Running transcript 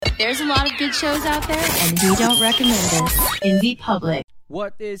There's a lot of good shows out there, and we don't recommend this. IndiePublic.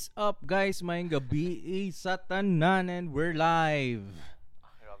 What is up, guys? Mayong gabi sa tanan and we're live.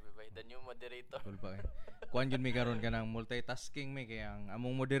 Grabe ba? The new moderator. Cool pa. Kuan yun may karon ka ng multitasking may kaya ang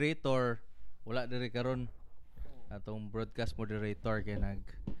among moderator wala diri karon. Atong broadcast moderator kay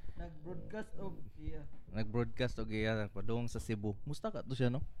nag-broadcast og iya padung sa Cebu. Musta ka to siya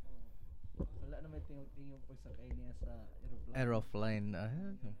no? Wala na may tingog-tingog pag sakay niya sa aeroplane.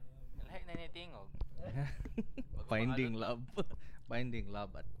 Lahat na nitingog. Finding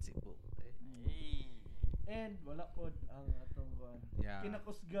love at Cebu. And wala pod ang atong Yeah.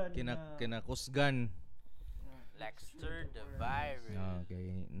 kinakusgan. Lexter the virus.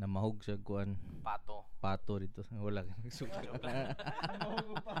 Okay, namahog siya kuan. Pato dito. Wala kang nagsukat.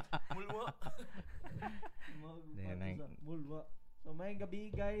 Mahog pa. Mulwa. Mahog pa sa mulwa. So may gabi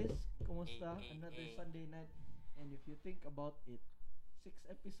guys, kumusta? Another Sunday night. And if you think about it,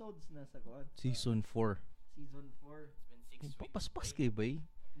 6 episodes na sa kuan. Season 4. Season 4. It's been 6 weeks. Papaspas kay bay.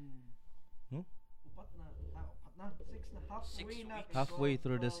 No? Upat na. 6 na. Halfway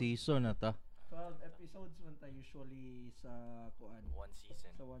through the season ata. 12 episodes man ta usually sa kuan. One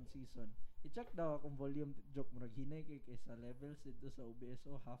season. Sa one season. I-check daw akong volume joke murag hinay kay sa levels dito sa OBS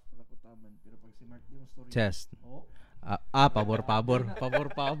half ra ko taman pero pag si Mark yung story. Chest. Oh. Pabor.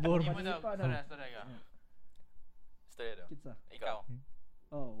 Hindi mo daw. Story daw. Kitsa. Ikaw.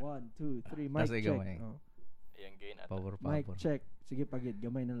 Oh, 1, 2, 3 mic Kasi check. gamay. Oh. Ayan gain ata. Pabor. Mic check. Sige pagid,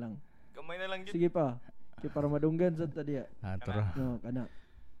 gamay na lang. Gamay na lang yun. Sige pa. Kay para madunggan sa tadiya. Tara. No, kana.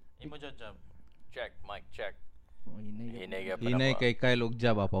 Imo job. Check. Mic check. Oh, hinay. Hinay kay Kyle og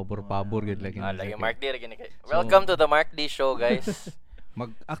Jab, pabor gid lagi. Lagi Mark D lagi ni kay. Welcome to the Mark D show, guys.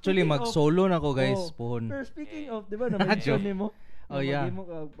 Mag-solo na ko guys, pohon. Pero speaking of, di ba na-mention nimo? Oh yeah. Magimo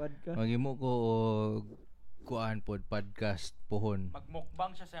ka podcast. Magimo ko kuan pod podcast pohon.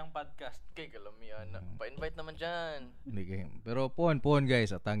 Magmukbang siya sa yung podcast. Kay kalamian na. Pa-invite naman dyan. Hindi kay. Pero pohon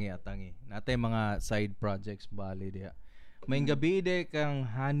guys, atangi. Natay mga side projects bali diha. May gabi de kang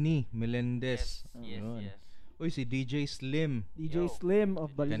Hani Melendez. Yes. Uy, si DJ Slim. DJ Slim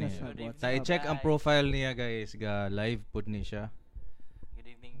of Balinas. Check ang profile niya guys, ga live pod ni siya.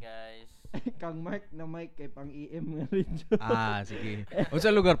 Good evening, guys. Kang Mark na mic kay pang EM nga rin. Sige.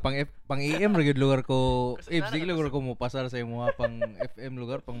 Unsa lugar pang EM ra gid lugar ko. Sige lugar ko mo pasar sa imo pang FM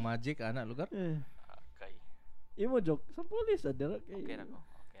lugar, pang Magic ana lugar. Okay. Imo joke sa police adira kay. Okay ra ko.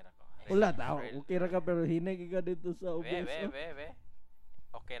 Wala tao. Okay ra ka pero hinay ka dito sa OBS. Be.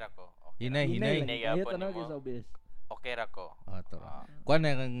 Okay ra ko. Hinay. Ayaw tanong sa OBS. Okay ra ko. Tara. Kuan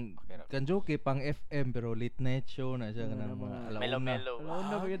na kan joke pang FM pero late night show na siya kanang mga alauna.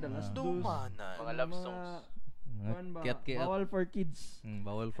 Alauna ba yun? Alas 2. Mga love songs. Kiat. Bawal for kids.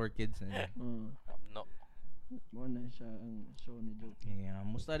 Bawal for kids na yan. No. Mo na siya ang show ni Joke. Yeah,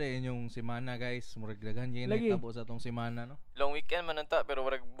 musta din yung semana guys. Murag daghan gyud nagtabo sa tong semana no. Long weekend man ta pero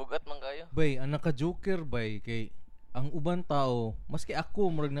murag bugat man kayo. Bay, ang naka-joker bay kay ang uban tao, maski ako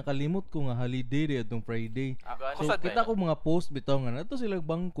murag nakalimot ko nga holiday di atong Friday. So kita ko mga post bitaw nga nato silang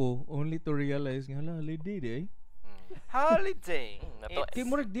bangko only to realize nga holiday di ay. Holiday. Kay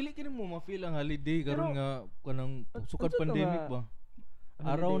murag dili kini mo ma-feel ang holiday karon nga kanang sukad pandemic ba.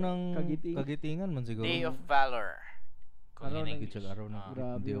 Araw ng kagitingan man siguro. Day of Valor. Araw ng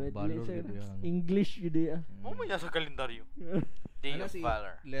Day of Valor. English yun di Mamaya sa kalendaryo. Day of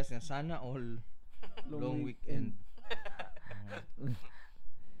Valor. Less nga sana all long weekend.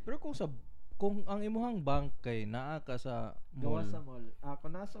 Pero kung ang imuhang bank kay naa ka sa mall. Gawa sa mall.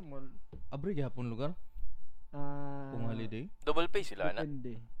 Ako nasa mall. Abri gyapon lugar? Kung holiday? Double pay sila na.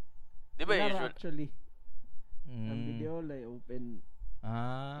 Depende. Di ba usual? Actually. Ang video lay open.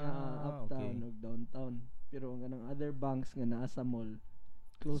 Uptown o downtown. Pero nga ng other banks nga naa sa mall,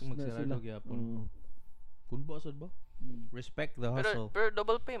 close na sila. Cool ba sad ba? Respect the hustle. Pero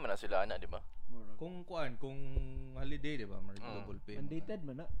double pay man na sila ana, di ba? Kung holiday di ba, double pay. Mandated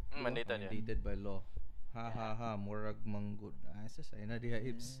man na. Mandated by law. Ha murag manggod. Say na diha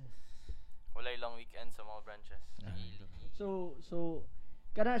ibs. Walay long weekend sa mga branches. So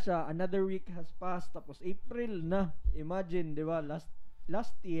kana siya, another week has passed tapos April na. Imagine, di ba,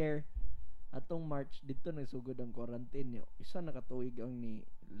 last year atong March dito nagsugod ang quarantine niyo. Isa nakatuig ang ni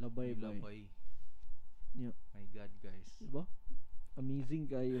Labay. Yeah. My God, guys. Diba? Amazing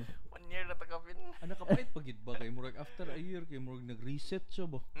kayo. 1 year na takapin. Nakapait pagid ba kay murag after a year kay murag nag-reset siya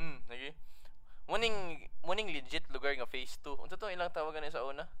ba? Lagi. Muning legit lugar nga phase 2. Unsa to ilang tawagan sa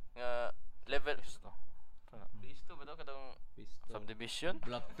una? Nga level phase 2 ba daw kadang subdivision?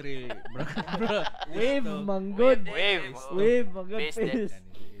 Block 3. Wave manggod. Wave manggod. Phase.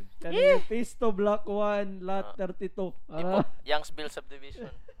 Kanina phase 2 block 1 lot 32. Youngsville subdivision.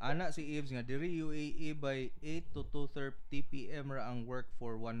 Ana si Eves nga diri UAE by 8 to 2:30 PM ra ang work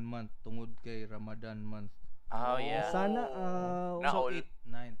for 1 month tungod kay Ramadan month. Oh, yeah. Sana Na So all 8,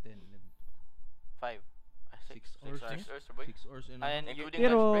 9, 10, 11, 5. 6 hours. 6 hours, boy. 6 hours in And a including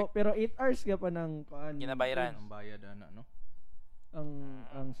lunch break. pero 8 hours ka pa ng kuan. Ginabayaran. ang bayad ana no.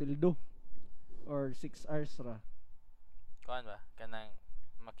 Ang sildo or 6 hours ra. Kuan ba? Kanang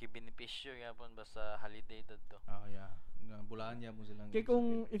makibenepisyo yapon ba sa holiday dadto. Yeah. Nga bulaan niya mo silang. Kaya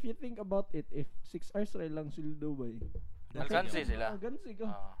kung if you think about it, if 6 hours ra lang sildo ba? Alkansi sila. Alkansi ka.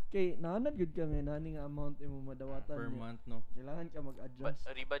 Ah. Kay naanad gud ka nga nani nga amount imo madawatan. per niya. month no. Kailangan ka mag-adjust.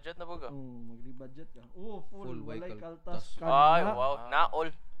 Rebudget na po ka? Mag-rebudget ka. Full Full walay way kaltas. kaltas. Ay, Kana. wow. Na all.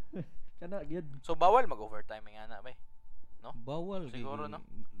 Kana gyud. So bawal mag-overtime nga na ba? No? Bawal Siguro, no?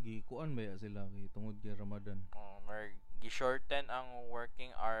 Gikuan ba ya sila kay tungod kay Ramadan. Gi-shorten ang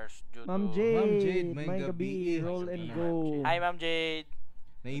working hours due Ma'am to... Jade, Ma'am Jade, may may gabi, gabi. roll and Ma'am go. Hi, Ma'am Jade.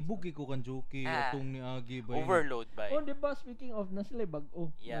 Naibog ko kan joke atong ni Agi ba. Overload ba? Oh, di ba speaking of na sila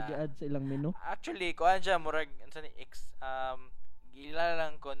bag-o, Yeah. nag-add sa ilang menu. Actually, kuan siya murag unsa ni gila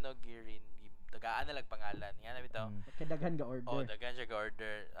lang ko no girin. Tagaan na lang pangalan. Nga na bitaw. Kadaghan ga order. Oh, daghan siya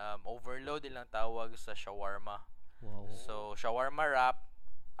ga-order. Overload ilang tawag sa shawarma. Wow. So, shawarma wrap.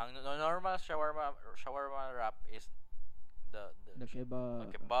 Ang normal shawarma wrap is the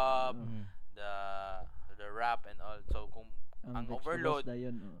kebab, the wrap and all. So, kung ang overload,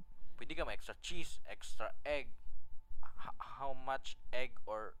 pwede ka extra cheese, extra egg. How much egg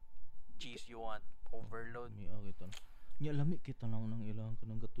or cheese you want? Overload. Kita. Nya lami kita na nang ilang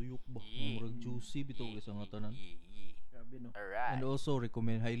kanang gatuyok ba. Murag juicy bitaw sa nga tanan. Grabe no. Alright. And also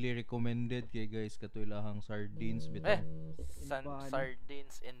highly recommended kay guys kato ilahang sardines bitaw.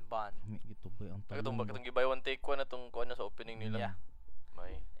 Sardines in bun. Lami gito ba ang talong. Katong gibay one take one atong kuan na sa opening nila. Yeah.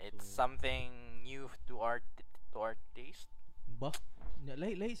 It's something new to our taste. Ba?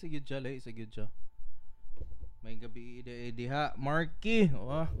 Lay sa gyud siya. May gabi diha Marky.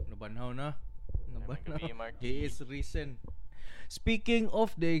 Nabanhaw na. He is recent. Speaking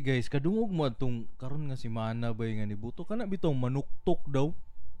of day guys, kadungog mo atong karon nga si Mana bay nga nibuto kana bitaw manuktok daw.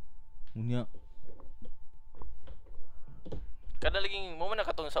 Unya. Kada laging mo man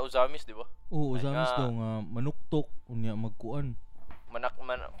nakatong sa Uzamis, di ba? Oo, Uzamis daw nga manuktok unya magkuan.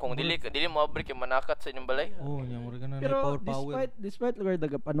 Kung dili mo abri kay manakat sa inyong balay. Nya mo rin na pero power. despite lugar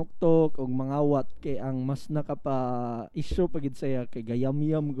daga panuktok og mangawat kay ang mas nakapa issue pagid saya kay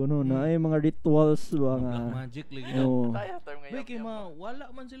gayam-yam gono na ay mga rituals ba nga black magic lagi Kaya term Bay kay wala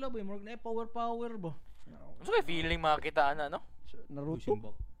man sila bay murag na power ba. Unsa kay feeling makakita ana no? Naruto.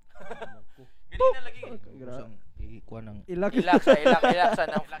 Gani na lagi. Usang ikuan ang Ilak Ilaksa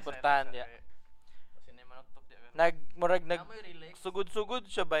ng putan. Murag sugod-sugod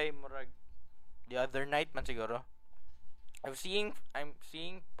siya bay murag the other night man siguro. I'm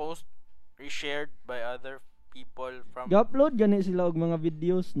seeing post reshared by other people from ga-upload gani sila og mga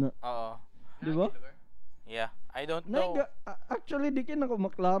videos na. Oo. Di ba? Yeah, I don't know. Actually di kin ako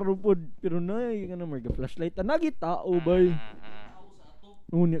maklaro pod pero nay kana mga flashlight na tao bay.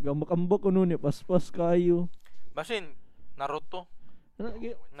 Nunya ga makambak nunya paspas kayo. Basin Naruto.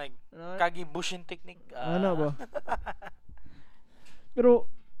 Kagi bushin technique. Ano ba? Pero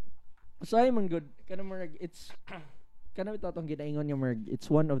say man good kana marag it's kana bitaw tong ginaingon niya marag it's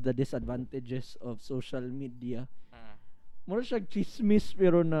one of the disadvantages of social media. Mura siya chismis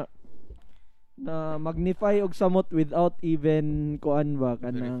pero na magnify og samot without even kuan ba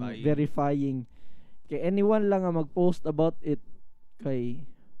kana verifying. Kay anyone lang nga mag-post about it kay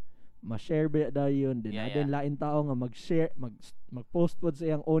ma-share ba dayon din lain tao nga mag-share mag-post pod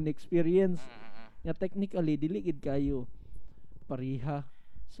sa iyang own experience. Nga technically dili gid kayo pariha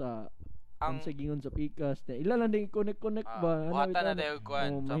sa ang sigingon sa pikas na ila lang din connect ba wata na dayo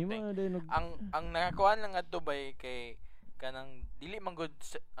kuan something ang nakakuan lang adto bay kay kanang dili man good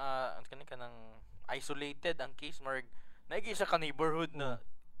kanang isolated ang case marg naigi sa neighborhood na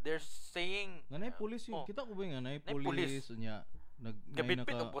they're saying nanay police yun kita ko ba nga nanay police nya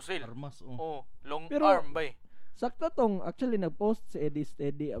gabit-bit og pusil armas long pero, arm bay. Sakto tong actually nag-post si Eddie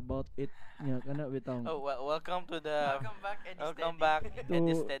Steady about it nga kana bitaw. Welcome back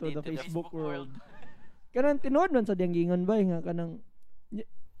Eddie Steady to the Facebook world. Kanang tinuod man sa diyang gingon bay nga kanang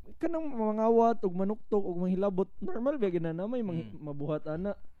mangawat og manuktok og manghilabot normal ba ginanamay mabuhat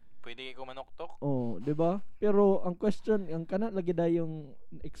ana. Pwede ko manuktok. Di ba? Pero ang question, ang kana lagi dayong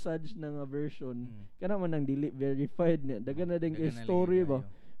exage na nga version, kana man ang dili verified niya. Dagan na din kay story ba?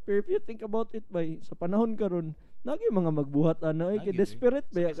 Pero if you think about it bay, sa panahon karon, nagi mga magbuhat ana ay kay desperate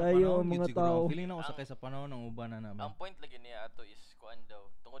ba kayo ang mga tao. Feeling na ako sakay sa panahon ng uban na naman. Ang point lagi niya ato is kuan daw.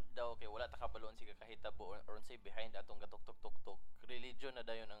 Tungod daw kay wala ta kabalon si kakahitabo or say behind atong gatok-tok-tok. Religion na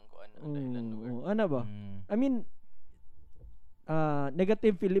dayon ang kuan ang dahilan lugar. Ano ba? I mean,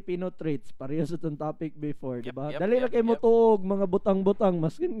 negative Filipino traits pareho sa itong topic before, diba? Dali lang kayo mo tuog, mga butang-butang,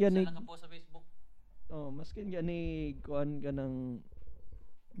 maskin gani. Saan nakapost sa Facebook? Maskin gani, kuan ka ng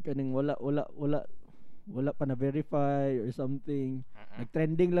kaning wala pa na verify or something.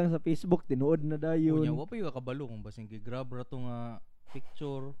 Nag-trending lang sa Facebook, tinuod na dayon. Unya, wa pa yung kabalo kung basing gi-grab ra to nga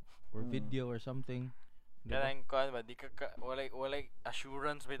picture or video or something. Kanang kuan ba di ka walay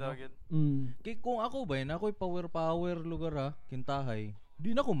assurance bitaw gyud. Kay kung ako ba na ako'y power lugar ha, kintahay.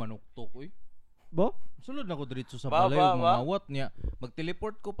 Di na ko manuktok oy. Ba? Sulod na ko diretso sa balay mangawat niya.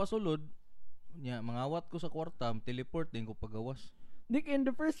 Mag-teleport ko pa sulod. Nya mangawat ko sa kwarta, teleport din ko pagawas. Dik in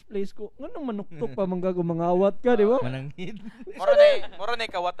the first place ko, nganong manuktok pa manggago mangawat ka, di ba? Mananghid. Moro na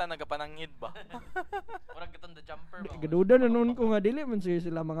kawatan nagapananghid ba? Murag gatong the jumper ba? Gaduda na noon ko nga dili man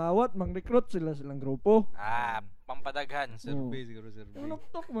sila mangawat, mang-recruit silang grupo. Pampadaghan. Survey siguro survey.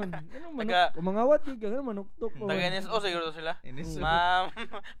 Manuktok man. Mangawat ka, ganun manuktok pa. Taga NSO siguro sila. Ma'am,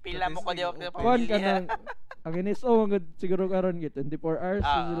 pila mo ko di ako kuan ka nang ang NSO magud siguro karon gid 24 hours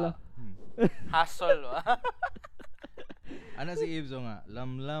sila. Hassle ba? Ana si Ibs nga,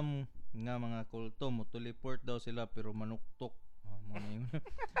 lamlam nga mga kulto mo teleport daw sila pero manuktok.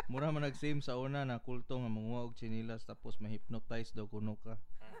 Mura man nag-same sa una na kulto nga manguha og chinilas tapos ma-hypnotize daw kuno ka.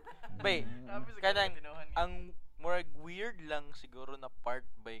 Bay, kanang ang more weird lang siguro na part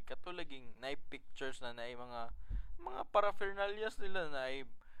bay katulaging naay pictures na naay mga paraphernalias nila na ay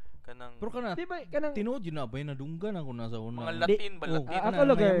kanang pero kanang tinuod yun na bay nadunggan ako na sa una. Mga Latin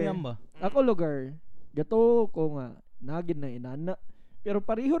ba? Ako lugar. Gato ko nga nagid na inana. Pero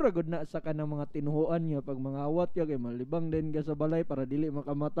pareho ra gud na sa kanang mga tinuhuan niya pag mangawat ya kay malibang din ka sa balay para dili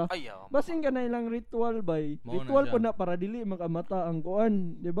makamata. Basin ka na ilang ritual bay. Ritual po na para dili makamata ang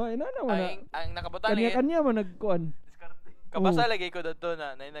kuan, di ba? Inana man na. Ang nakabutang kanya man nagkuan. Kabasa lagi ko dito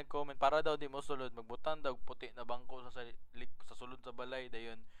na nag-comment para daw di mo sulod magbutang daw puti na bangko sa sulod sa balay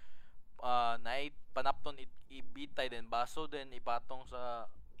dayon. Naay panapton ibitay din baso din ipatong sa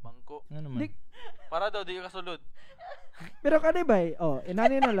bangko. Ano man? Para daw di ka sulod. Pero kani bay,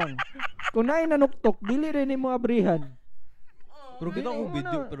 inani na lang. Kung naay nanuktok, dili rin nimo abrihan. Pero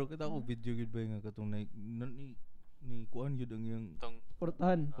kita ko video gid bay nga katong ni kuan gyud ang yung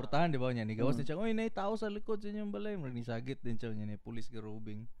portahan di ba nya ni gawas siya oy nay tao sa likod sa inyong balay murag ni sagit din siya nya ni police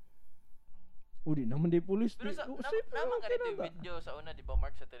garubing. Udi naman di police. Pero naman ganito yung video sa una di ba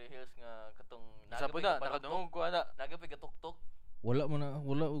Mark sa Terry Hills nga katong nakadungog ko ana nagapay gatuktok. Wala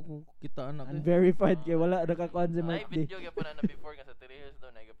ko kita anak ko. Unverified kay wala nakakuan si Mike. Ay video gyud pa na before nga sa Terry Hills daw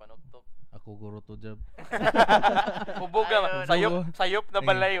nagapanuktok. Ako guro to job. Kubuga sayop na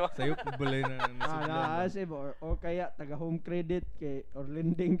balay wa. Sayop balay na. Kasi or kaya taga home credit kay or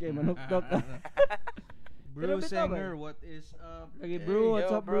lending kay manuktok. Bro Singer, what is up? Lagi bro,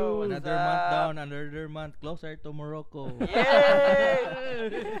 what's up bro? Another month down, another month closer to Morocco.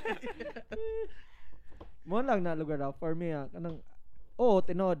 Yay! Mo lang na lugar daw for me kanang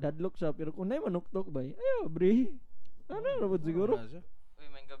tinod hadlok siya pero kung nay manuktok bay ayo bre ano ra siguro uy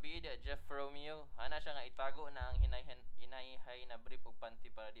may gabi dia Jeff Romeo ana siya nga itago na ang hinayhay na brief og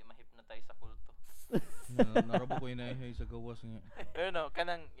panty para di ma-hypnotize sa kulto. Narabo ko hinayhay sa gawas nga. Pero no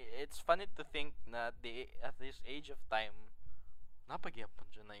kanang it's funny to think na at this age of time napagyapon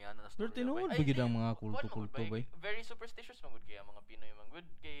siya na yan na story. Pero tinuod bigid ang mga kulto bay. Very superstitious man gud kay mga Pinoy man gud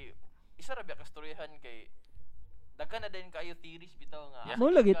kay isa ra ka storyahan kay daghan na din kayo theories bitaw nga.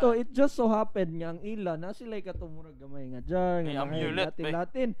 Mo lagi to, it just so happened nga ang ila na sila katumurag gamay nga jar nga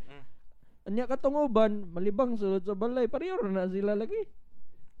Latin. Anya katong uban malibang sulod sa balay pareho na sila lagi.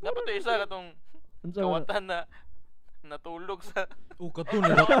 Dapat to isa katong kawatan na natulog sa kato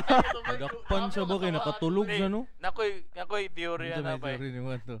nagakpan sa ba kay nakatulog sa no? Nakoy teorya na ba.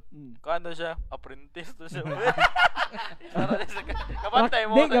 Kano siya apprentice to siya. Kapantay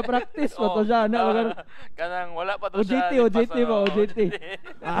mo. Di ka practice pa to siya na kanang wala pa to siya. OJT.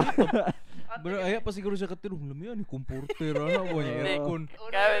 Bro aya pa siguro siya katulog lami ani comforter ana mo niya aircon.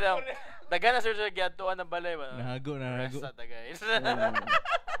 Kaya daw dagan na siya giadtuan ng balay ba. Nahago. Guys.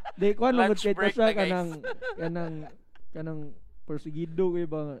 Di kuan mo kay siya kanang perseguido kay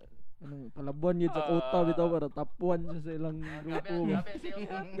ba kanang kalabuan yun sa kota bitaw para tapuan siya sa ilang grupo.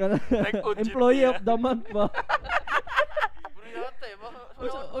 Employee of the month ba?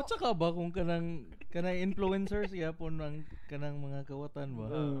 O tsaka ba kung kanang influencers yapon ang kanang mga kawatan ba?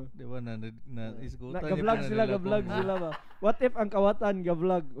 Di ba na isgutan ga-vlog sila ba? What if ang kawatan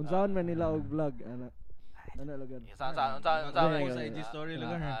ga-vlog? Unsaon man nila og vlog ana lagan. Sa IG story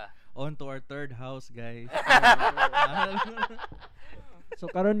lagan. On to our third house, guys. So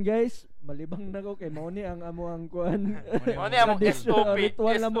karon guys, malibang na ko kay mao ni ang amo ang kuan. Mao ni among SOP.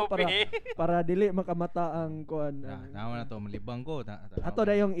 Ritual na mo para dili makamata ang kuan. Tama na to, malibang ko. Ato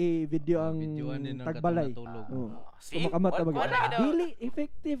na yung i-video ang tagbalay. See? Makamata ba? Dili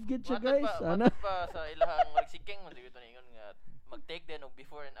effective gid siya guys. Ana pa sa ilahang magsiking mo dito ningon nga mag-take din og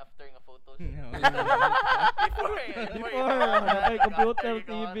before and after nga photos. Before kay computer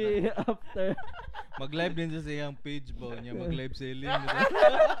TV after. Mag-live din sa iyang page ba niya, mag-live selling.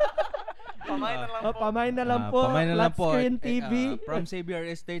 Pamain na lang po. Pamain na lang po. Screen TV. From Xavier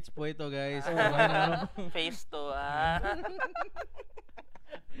Estates po ito, guys. Face to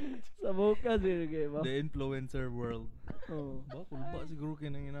Sa buka sige ba? The influencer world. Oh. Ba siguro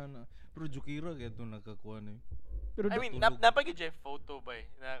kinang inana. Pero Jukira kaya ito nakakuha na eh. Pero I mean, napag Jeff photo ba eh?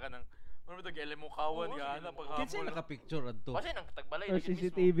 Na kanang ano ba tag mo kawan ka ana pag kinsa naka-picture adto? Kasi nang tagbalay or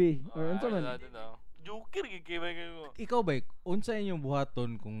CCTV or unsa man? Joker gid ba kayo? Ikaw ba unsa inyong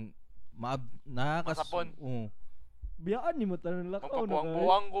buhaton kung nakasapon? Biyaan ni mo tanan lakaw na.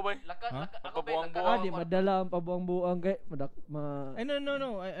 Pabuang ko ba? Pabuang-buang. Di madala ang pabuang-buang kay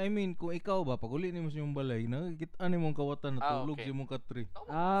no. I mean kung ikaw ba pag uli nimo sa imong balay nakikita nimong kawatan na tulog sa imong katri.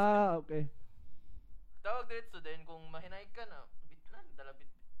 Okay. Tawag dito din kung mahinay ka na bitnan dala bit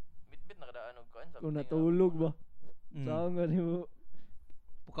nakadaan og kuan sa kung natulog ba saan nga nimo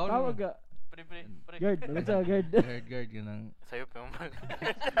tawag ka pre guard ano sa guard ganang sayo pa mo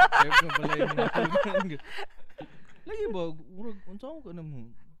balay mo lagi ba urag unsa ka na mo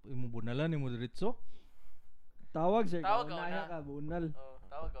imo bunalan nimo diretso tawag sir unahan ka bunal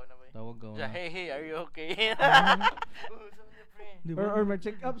tawag ka na ba tawag ka na hey are you okay or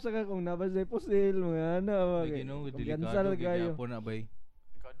mag-check up sa ka kung nabasay pusil mga ano delikado kaya po na bay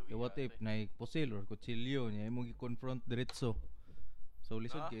what if na pusil or kutsilyo niya imong i-confront diretso so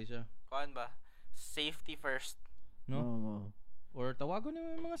lisod kay siya kuan ba safety first no or tawagon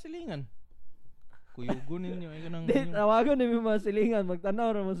niyo yung mga silingan kuyugon ninyo ay kanang tawagon niyo yung mga silingan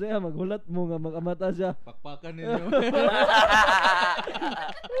magtanaw ra mo siya maghulat mo nga makamata siya pakpakan ninyo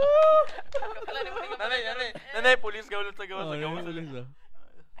nanay police gawon sa gawas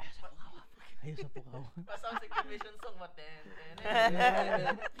ayos sa pukaw pasang segregation song maten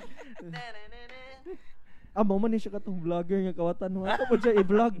mo man ni siya katong vlogger nga kawatan mo ato po siya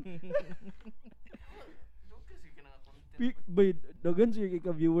i-vlog dagan siya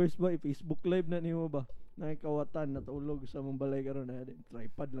ka viewers ba i-Facebook live na nimo ba nakikawatan natulog sa mong balay karon na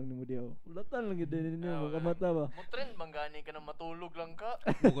tripod lang nimo diyo ulatan lang gid ninyo makamata ba mo trend manggani ka nang matulog lang ka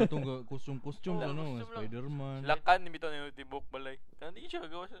katong costume ano Spider-Man lakan ni bitaw ni tibok balay hindi siya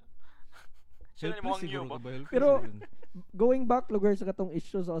gawa sa pero going back lugar sa katong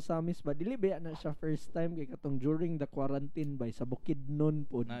issue sa Osamis ba dili ba na siya first time kay katong during the quarantine by sa Bukidnon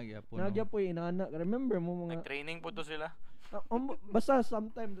po nagya po inana remember mo mga training po to sila basta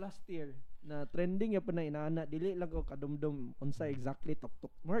sometime last year na trending yapon na inana dili lang ko kadumdum unsa exactly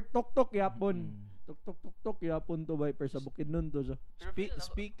tok yapon tok yapon to by per sa Bukidnon to so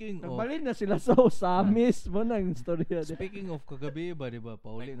speaking of nagbalin na sila sa Osamis mo nang istorya speaking of kagabi ba di ba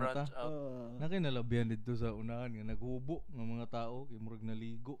pauli na ta nakinalabihan dito sa unahan nga naghubo ng mga tao kay murag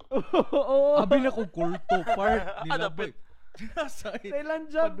naligo abi na ko kulto part nilabay sa ilang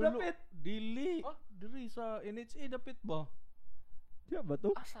job dapit dili diri sa NHA dapit ba diba ba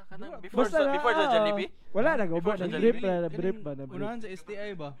to? Asa ka na? Before sa Jollibee? Wala na, brief ba? Unahan sa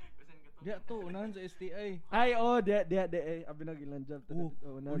STI ba? Diya to, unahan sa STI. Ay, abi na gilang job.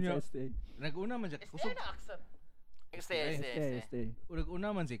 Unahan sa STI. Nag-una man siya. STI na aksan. STI.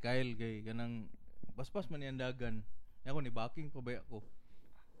 Nag-una man si Kyle kay kanang baspas man yung dagan. Ako ni backing pa ba ako?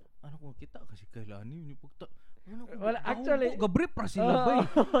 Ano kung kita kasi Kyle ani yung pagta. Wala actually gabrief pa sila bay.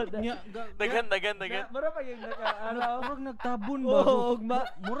 Dagan. Mura pa yung murag nagtabon ba?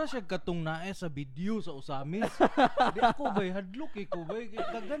 Mura siya katong nae sa video sa Osamis. Di ako bay hadlok ko bay.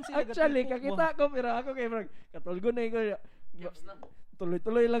 Dagan sila actually kakita ko pero ako kay murag katulgo na ko.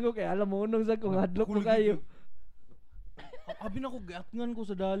 Tuloy-tuloy lang ko kay alam mo unong sa kung hadlok ko kayo. Abi na ko giatngan ko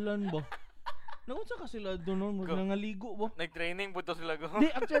sa dalan ba. Naunsa ka sila doon nangaligo ba? Nag-training po to sila go.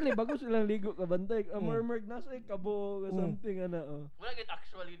 Di actually bago silang ligo ka bantay. Murmurg nasa kabo something ana. Wala gid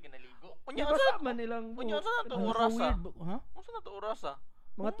actually ginaligo. Unya sa man nilang. Unya sa to oras. Ha? Unsa na to oras?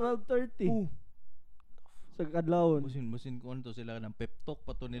 Mga 12:30. Sa kadlawon. Basin ko to sila ng pep talk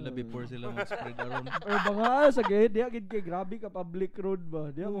pa to nila before sila mag-spread around. Or banga sa gid diya gid kay grabe ka public road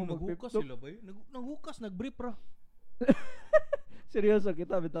ba. Diya mo maghukas sila ba? Naghukas nagbrief ra. Seryoso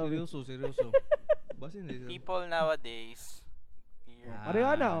kita bitaw. Seryoso. Basin people nowadays.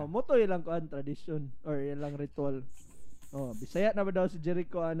 Pareho na, motoy lang ko ang tradition or ilang ritual. Bisaya na ba daw si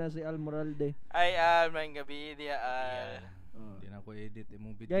Jericho ana si Al Moralde? Ay, may gabi dia Hindi na ako edit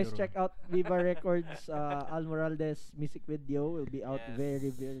imong video. Guys, check out Viva Records Al Moraldes music video will be out very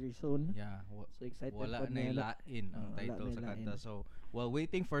very soon. Yeah. So excited Wala po na ilain ang title sa kanta. So while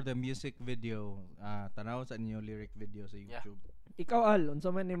waiting for the music video, tanaw sa inyo lyric video sa YouTube. Ikaw Al,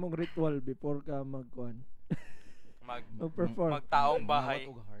 unsa man imong ritual before ka magkuan? Mag-perform. Magtaong bahay.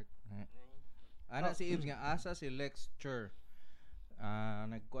 Ana si Ibs nga asa si lecture.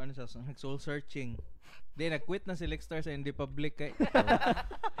 Nagkuan sa nag-soul searching. Nag-quit na si Lexstar sa IndiePublic kay.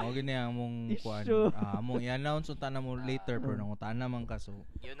 Mo gini among kuan. Among i-announce unta na mo later pero nangutana man ka so.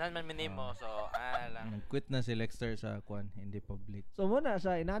 Yunan man minimo so lang. Nag-quit na si Lexstar sa kuan IndiePublic. So muna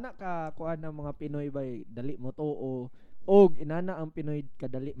sa inana ka kuan ng mga Pinoy bay dali mo tuo og inana ang Pinoy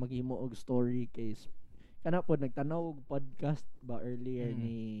kadali maghimo og story case. Kana pod nagtanaw og podcast ba earlier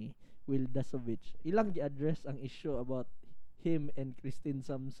ni Will Dasovich. Ilang gi-address ang issue about him and Christine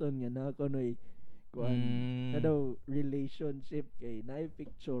Samson nga na kunoy kuan na daw relationship kay naay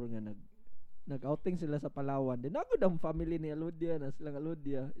picture nga nag-outing sila sa Palawan. Din ako ang family ni Aludia na silang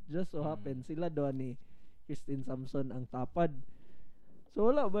Aludia. It just so happen sila daw ni Christine Samson ang tapad.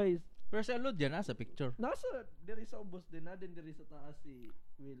 So wala ba pero sa Aludia na sa picture. Nasa diri sa ubos din na din diri sa taas si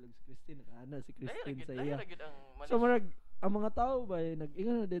Will ug si Christine ana si Christine sa iya. So marag ang mga tao ba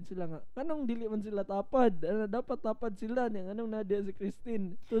nag-ingon na din sila nga kanong dili man sila tapad dapat tapad sila ni anong nadia si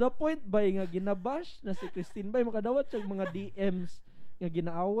Christine to the point ba nga ginabash na si Christine ba makadawat siya mga DMs nga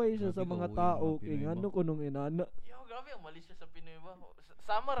ginaaway siya sa mga tao kay ngano kunong inana yo grabe ang mali siya sa Pinoy ba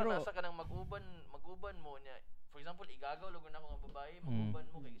sama ra na sa kanang mag-uban mo niya for example igagaw lugon ako nga babae mag-uban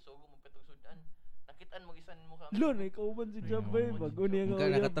mo kay isugo mo petog sudan nakitaan mo gisan mo ka lo na kauban si Jabay bago niya nga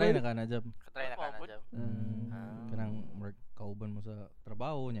nakatry na ka na Jab kanang kauban mo sa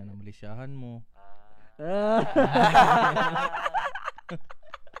trabaho niya na malisyahan mo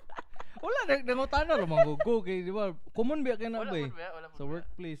wala nangutana ra mangugo kay di ba common ba kay na ba sa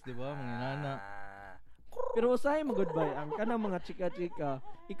workplace di ba mga inana pero usahay mo goodbye ang kanang mga chika-chika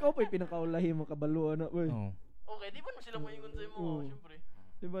ikaw pa'y pinakaulahi mo kabalo na boy okay di ba no sila moingon sa imo syempre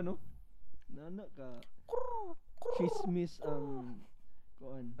di ba no nana ka chismis ang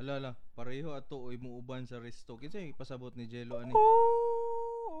kuan ala pareho ato oy mo uban sa resto kinsay pasabot ni Jello ani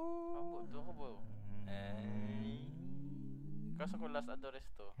amo to ko bo kaso ko last ado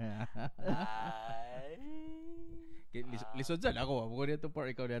resto lisod dyan ako ako dito par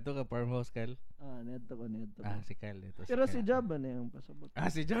ikaw dito ka farmhouse Kyle neto ko si Kyle dito pero si Jab na yung pasabot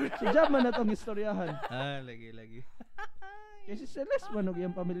si Jab man na tong istoryahan lagi kasi Celeste man og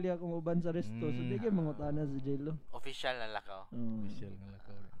iyang pamilya kung uban sa resto so di kay mangutana si Jello official na lakaw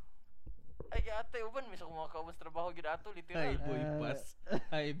ay ate uban mi sa mga kaubos trabaho gid ato literal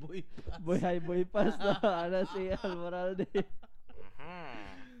hi boy pass na ana si Almoralde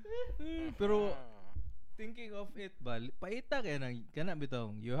pero thinking of it ba paita kay nang kana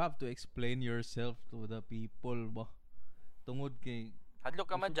bitong you have to explain yourself to the people ba tungod kay hadlok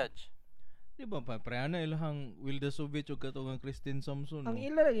ka man judge di ba pa preana ilahang Will Dasovich ug katong Christine Samson ang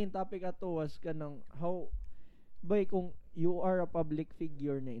ila laging topic ato was kanang how bay kung you are a public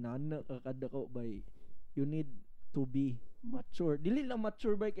figure na inana ka kada ko bay you need to be mature dili lang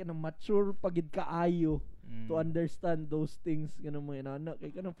mature bay kay mature pagid kaayo to understand those things ganun mo inana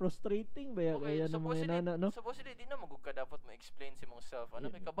kay kanang frustrating ba kaya nang mga inana no supposedly di na magug ka dapat ma-explain si mong self ano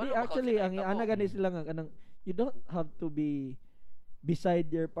kay kabalo actually ang ana gani sila nga kanang you don't have to be beside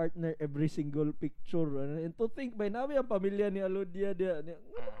your partner every single picture and to think by nabi ang pamilya ni Aludia dia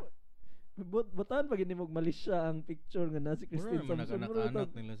butan pag hindi Malaysia ang picture nga na si Christine Samson anak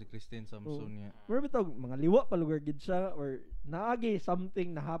nila si Christine Samson niya pero bitaw mga liwa pa lugar gid siya or naagi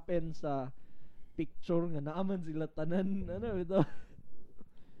something na happen sa picture nga naaman sila tanan ano bitaw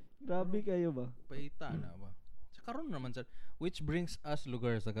grabe kayo ba paita na ba sa karon naman sa which brings us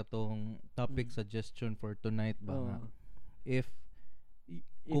lugar sa katong topic suggestion for tonight ba nga if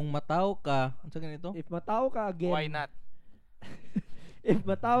kung mataw ka unsa ganito if mataw ka again why not if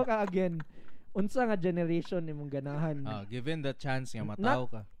mataw ka again unsa nga generation nimong ganahan given the chance nga mataw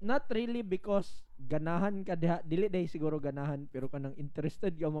ka not really because ganahan ka diha dili day siguro ganahan pero kanang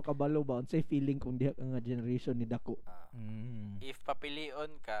interested ka mo kabalo ba unsay feeling kung diha ka nga generation ni dako if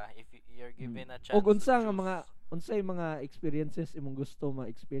papilion ka if you're given a chance og unsa nga mga unsay mga experiences imong gusto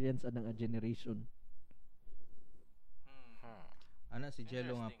ma-experience anang a generation ana si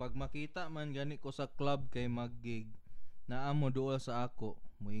Jello nga pag makita man gani ko sa club kay mag-gig naamo duol sa ako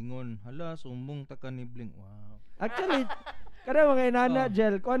moingon hala sumbong ta kanibling wow actually kada mga inana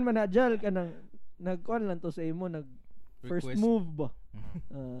Jel kuan man na Jel kanang nagkuan lang to sa imo nag first move ba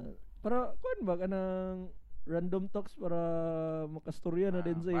para kuan ba kanang random talks para makastorya na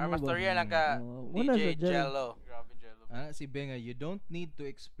din sa imo para mastorya lang ka DJ Jello grabe Jello Si Benga, you don't need to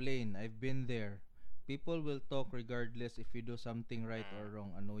explain. I've been there. People will talk regardless if you do something right or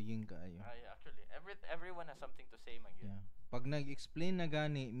wrong. Annoying ka ayo. Actually, everyone has something to say man yun. Yeah. Pag nag-explain na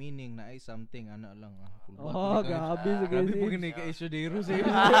gani, meaning na ay something, ano lang. Grabe sa Grabe po gani ka isyodero sa iyo.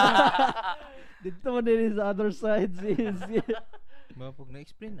 Dito man din sa other side. Pag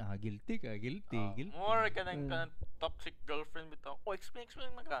na-explain, guilty ka, guilty. More ka ng toxic girlfriend bitaw.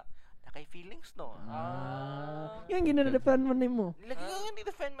 Explain man ka. Nakay feelings no. Yan gina-defend man nimo. Lagi ka hindi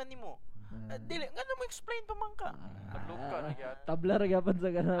defend man nimo. Dili nga mo explain pa man ka. Luka na gyud. Tabla ra gyapon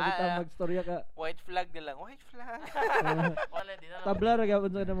sa kana bitaw magstorya ka. White flag nilang, white flag. Wala din na. Tabla ra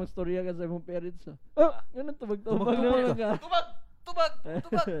gyapon sa kana magstorya ka sa imong parents. Ganun tubag naman ka. Tubag.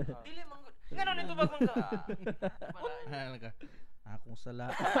 Dili man gud. Ngano ni tubag man ka. Ano ka? Akong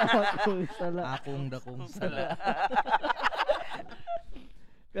sala. Sala. Akong dakong sala.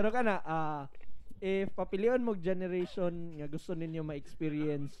 Pero kana if papilion mo generation nga gusto ninyo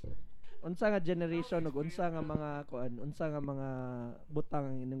ma-experience, unsa nga generation ug unsa nga mga butang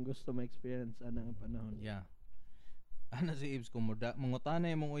ang inyong gusto ma-experience anang panahon? Yeah. Ana si Ibs kung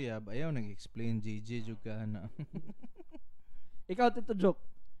mangutana imong uyab, ayaw nag-explain JJ jud ka na. Ikaw Tito Joke,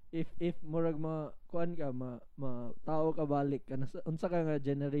 if murag tao ka balik kana unsa ka nga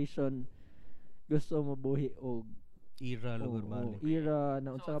generation gusto mo buhi og era lugar balik. Era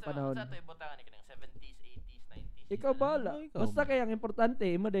na unsa nga panahon. Unsa toy butangan ni kanang 70s, 80s, 90s? Ikaw bala. Basta kay ang importante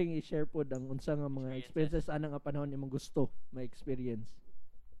imo ding i-share pod ang unsa nga mga experiences ana nga panahon imong gusto ma-experience.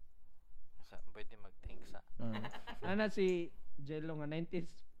 Pwede mag-think sa. Ana si Jello nga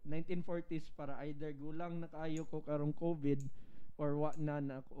 1940s para either gulang na kaayo ko karong COVID or wa na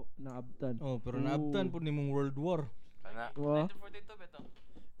ako naabtan. Pero naabtan po nimong World War. Kana 1942 beto.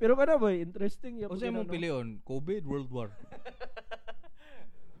 Pero kada boy, interesting ya. O sa imong pilion, COVID, World War.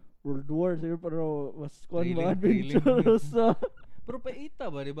 World War sir, pero mas kuan ba adventurous. Pero paita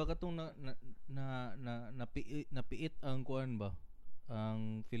ba di ba katong napiit ang kuan ba?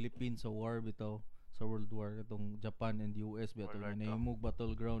 Ang Philippines sa war bitaw sa World War katong Japan and US bitaw nahimog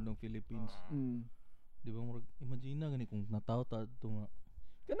battleground ng Philippines. Di ba murag imagine gani kung nataw ta to nga.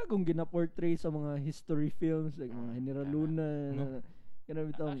 Kana kung gina-portray sa mga history films like mga General Luna. Kana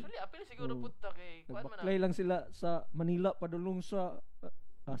bitaw. Actually, apil siguro putta kay kuan man. Baklay lang sila sa Manila padulong sa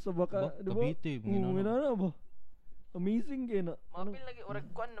asa baka di ba? Cavite na ba? Amazing kay na. Mapil lagi urag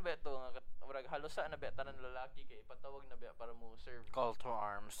kuan na beto nga urag halusa na beto tanan lalaki kay patawag na beto para mo serve call to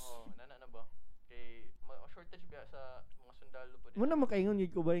arms. Nana na ba? Kay shortage ba sa mga sundalo po. Muna makaingon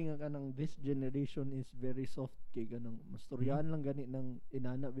gid ko ba nga kanang this generation is very soft kay kanang mastoryahan lang gani ng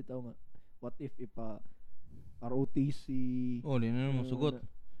inana bitaw nga what if ipa ROTC. Di na mo sugot.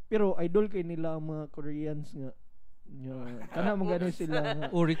 Pero idol kay nila ang mga Koreans nga. Kana mo gani sila nga.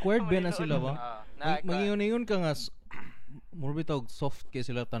 Required ba na sila ba? Mangingon ka nga more bitaw soft kay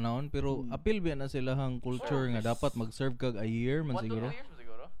sila tanawon pero appeal ba na sila hang culture nga dapat mag-serve kag a year man siguro.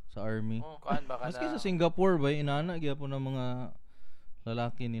 Sa army. Kuan ba kana? Maski sa Singapore ba inana gyapon ng mga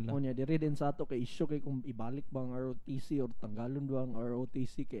lalaki nila. Unya diri din sa ato kay issue kay kung ibalik ba ang ROTC or tanggalon ba ang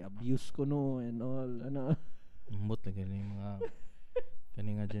ROTC kay abuse ko no and all ana. Mut na gani mga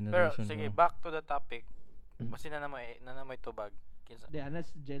kani nga generation. Pero sige, back to the topic. Basta na namoy tubag. Di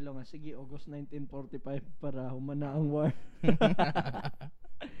anas Jello nga sige August 1945 para humana ang war.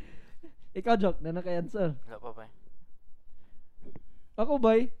 Ikaw Joke na naka-answer. Wala pa ba? Ako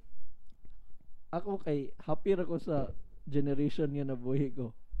bay. Ako kay happy ako sa generation nga nabuhi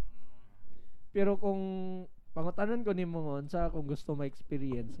ko. Pero kung pangutanan ko nimo ngon sa kung gusto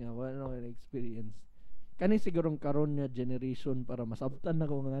ma-experience nga wala na experience. Kani sigurong karon nga generation para masabtan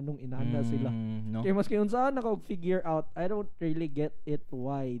nako nga anong inana sila. No? Kay maski unsa na ko figure out, I don't really get it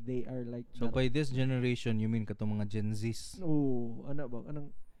why they are like so that. by this generation you mean katong mga Gen Zs? Ana ba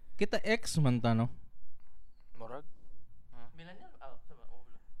kanang kita X man ta no? Murag? Millennial?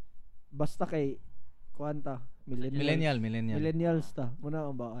 Basta kay kuanta millennials ta muna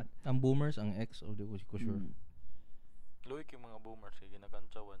ang baan. Ang boomers ang X o di ko sure. Luwi kay mga boomers kay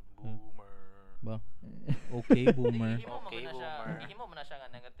ginakantsawan. Boomer. Ba? Okay, boomer. Himo mo na siya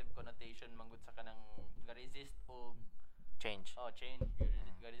nga negative connotation manggod sa kanang ga-resist o change. Change.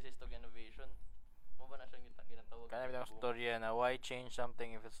 Ga-resist og innovation. Mo ba na siya ginatawag? Kana bitang storya na why change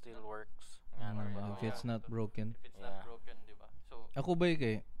something if it still works? If it's not broken. If it's not broken, di ba? So ako ba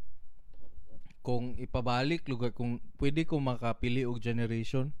kay kung ipabalik lugar kung pwede ko makapili og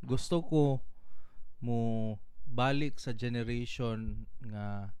generation, gusto ko mo balik sa generation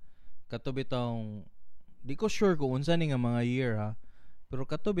nga kato bitawng di ko sure kung unsa ni nga mga year ha pero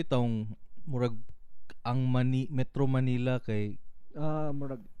kato bitawng murag ang Metro Manila kay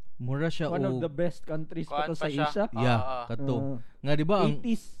murag mura siya one of the best countries pa to sa Asia. Yeah, kato. Nga di ba ang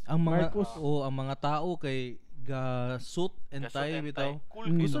mga Marcos. ang mga tao kay ga suit and tie bitaw.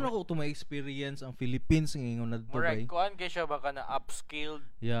 Cool. Gusto na ko to ma-experience ang Philippines ngingon na dito bay. Kuan kay siya baka na upskilled.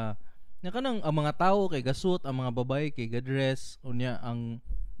 Yeah. Nya kanang ang mga tao kay ga suit, ang mga babae kay ga dress, unya ang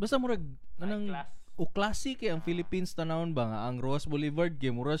basta murag kanang o klase kay ang Philippines tanawon ba nga ang Roas Boulevard kay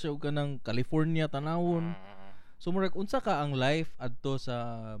mura siya og kanang California tanawon. So murag unsa ka ang life adto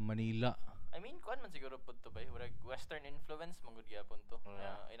sa Manila? I mean, kuan man siguro pud to bay, murag western influence man gud gyapon to.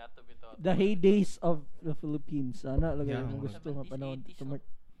 Inato bitaw. The heydays of the Philippines. Ana lagay Yeah, yung gusto nga panahon to.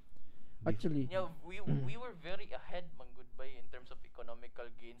 Actually, yeah, we were very ahead man gud bay in terms of economical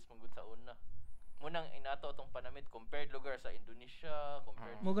gains man gud sa una. Munang inato atong panamit compared lugar sa Indonesia,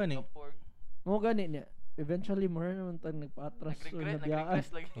 compared Mo to gani. Singapore. mo gani niya. Eventually mo naman tayong nagpa-atras o nabiyaan. Nag-regress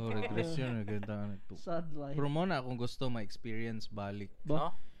lagi. Regression na ganda nagto. Sad life. Pero mo na akong gusto ma-experience balik.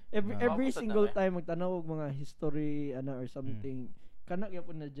 No? Every Mabusad single na, time magtanaw og mga history or something, kana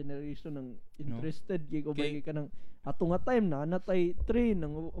gyapon na generation ng interested kay ko Okay. bagay kanang ato nga time na natay train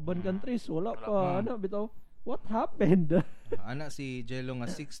ng urban countries wala pa bitaw. What happened? Ana si Jello nga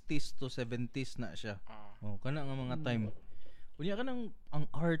 60s to 70s na siya. Oh, kana nga mga time. Unya ka nang ang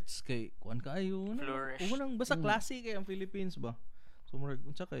arts kay kuan kaayo na. Flourish. Kung nang basta klase kay ang Philippines ba. So murag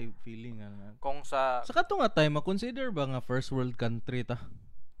unsa kay feeling ana. Kung sa Sa nga time ma-consider ba nga first world country ta?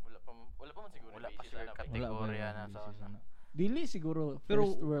 wala pa man siguro Wala pa basis siguro na kategorya kategorya na sa sana. Dili siguro Pero-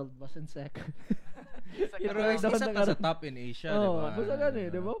 first world basin second. Pero Pero isa daw ka sa top in Asia, di ba? basta gani,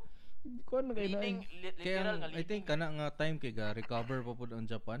 di ba? Kuan na kay na. leading Kaya literal nga I think kana nga time kay ga recover pa pud ang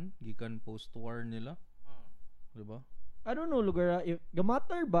Japan gikan post-war nila, di ba? I don't know lugar if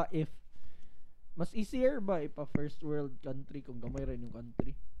gamatter ba if mas easier ba if a first world country kung gamay rin yung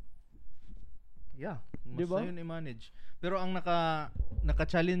country. Yeah, mas Diba? yun i-manage. Pero ang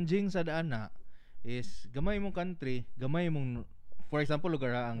naka-challenging sa daan na is gamay mong country, gamay mong for example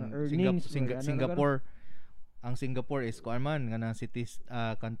lugar ang Earnings, Singapore. Ang Singapore is kuan man nga nang city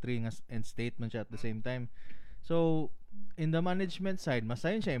country nga and state man siya at the same time. So in the management side, mas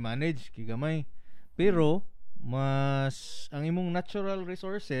sayon siya i-manage kay gamay. Pero mas ang imong natural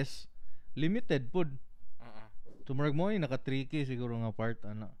resources limited pud. Tumurag mo naka-tricky siguro nga part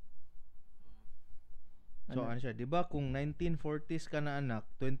ana. So ano siya, 'di ba kung 1940s ka na anak,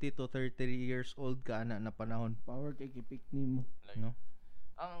 20 to 30 years old ka anak na panahon, Power kay kipik nimo. no?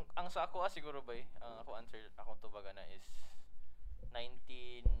 ang sa ako siguro bay ang ako answer akong tubaga na is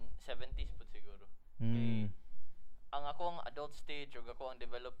 1970s pud siguro. Kay ang ako ang adult stage ug ako ang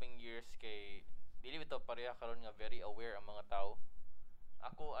developing years kay dili bitaw pareha karon nga very aware ang mga tao.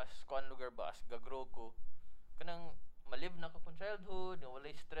 Ako as kuan lugar ba as gagrow ko kanang malive na ko kung childhood, nga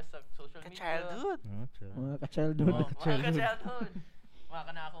walay stress sa social media. Childhood. Mga ka-childhood. Mga ka-childhood. Mga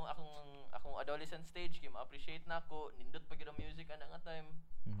kana akong adolescent stage kay ma-appreciate na ako, nindot pa gyud ang music ana nga time.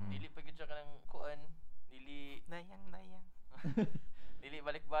 Dili pa gyud siya kanang kuan, dili Nayang. dili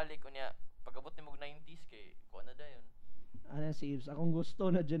balik-balik unya pag-abot ni mog 90s kay kuan na dayon. Ano si Ibs, akong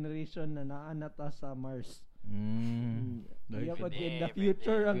gusto na generation na naanata sa Mars. Kaya pag in the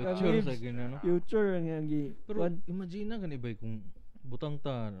future ang Future sa Ibs. ginano. Future ang Pero imagine na ganibay kung butang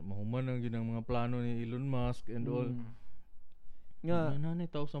ta mahuman ang ginang mga plano ni Elon Musk and all. nga Nanay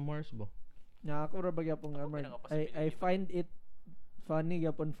tao sa Mars ba? nga ako ra bagya pong Ako Amar. pinaka-possibility I ba? find it funny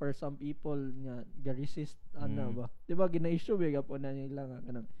gapon for some people nga ga-resist ana ba. Di ba gina-issue ba gapon na nila nga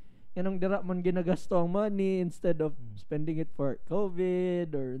kanang dira man ginagasto ang money instead of spending it for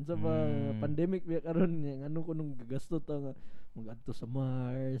COVID or unsa ba pandemic ba karon nga ano kunong gagasto ta nga magadto sa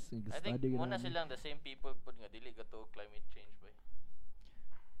Mars, I think study muna silang the same people pud nga dili gato climate change ba.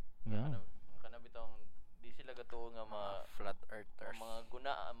 Yeah. Kana bitong di sila gato nga Flat earthers. mga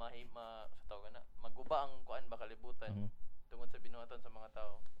guna sa tawag na maguba ang kuan ba kalibutan tungod sa binuhatan sa mga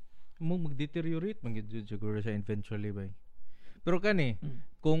tao. Mo mag-deteriorate man gid siguro siya eventually ba. Pero kani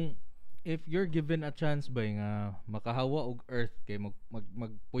kung if you're given a chance ba nga makahawa og Earth kay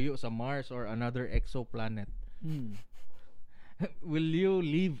magpuyo sa Mars or another exoplanet, will you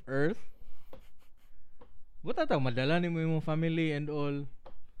leave Earth? Buta ta madala nimo imong family and all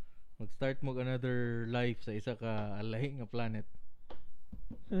mag-start mo another life sa isa ka alahi nga planet.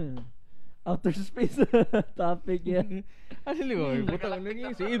 outer space topic yan. Actually ba, buta lang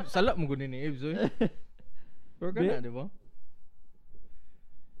ni si Ibs, sala mo gunin ni Ibs oy. Pero kana di ba?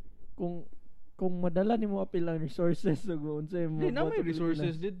 Kung madala nimo apil ang resources ug unsay mo. Di na may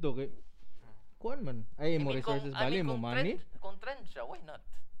resources dito kay kuan man. Ay mo resources bali mo money. Kung trend siya, why not?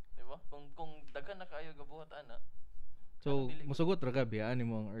 Di ba? Kung daghan na kaayo gabuhat ana. So musugot ra ka biyaan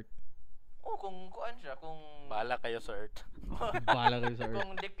nimo ang Earth. kung kuan siya, kung bahala kayo sa Earth. Bahala kayo sa Earth.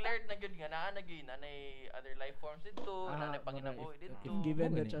 Kung declared na gyud nga naa na gyud na other life forms dito, na panginabuhi dito. If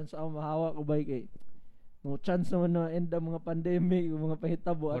given the chance ako mahawa ko ba kay no chance naman na end ang mga pandemic, mga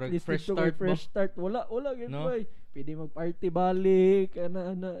pahitabo, at least fresh start. Wala gyud boy. Pwede mag-party balik,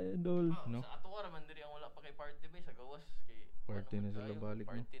 ana and all. No? Sa ato ra man diri ang wala pa kay party ba sa gawas kay party na sila balik.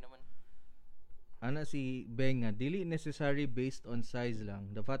 Party naman. Ana si Benga, dili necessary based on size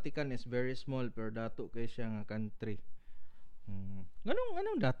lang. The Vatican is very small pero dato kay siya nga country.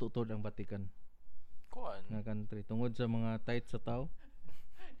 Ganong dato to ang Vatican? Kuan nga country tungod sa mga tight sa tao.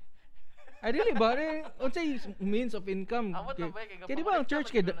 Ay dili ba unsay means of income? Kay di ba ang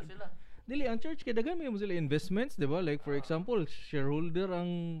church kay dili ang church kay daghan may mo sila investments, di ba? Like for example, shareholder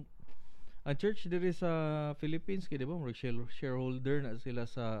ang church diri sa Philippines kay di ba? Shareholder na sila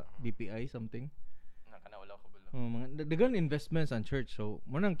sa BPI something. Wala ko bulo. Mga dagan investments ang church. So,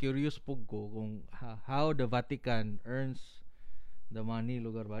 manang curious pug ko kung how the Vatican earns the money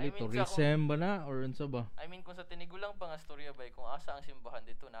lugar ba? Tourism ba na or unsa ba? I mean kung sa tinigulang pa nga storya ba kung asa ang simbahan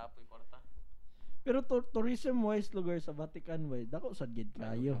dito naapoy kwarta. Pero tourism wise lugar sa Vatican way, dako sad gid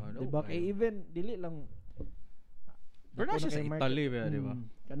kayo. Di ba? Kay even dili lang pero na siya sa Italy ba, di ba?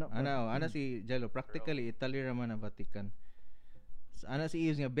 Ana Mm. si Jello, practically Italy raman ang Vatican. Ana si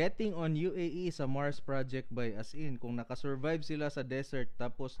Yves nga betting on UAE sa Mars project by as in kung nakasurvive sila sa desert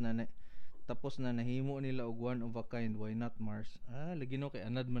tapos na nahimo nila og one of a kind, why not Mars? Lagi no kay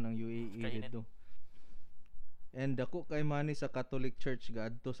anad man ang UAE dito. And dako kay money sa Catholic Church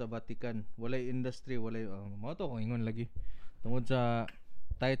gaadto sa Vatican. Walay industry, walay mao to kung ingon lagi. Tungod sa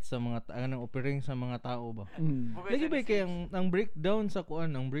tight sa mga anang offering sa mga tao ba. Lagi ba kay ang breakdown sa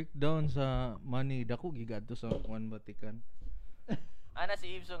money dako gigadto sa Vatican. Ana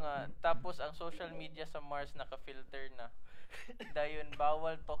si Ibso nga tapos ang social media sa Mars naka-filter na dayon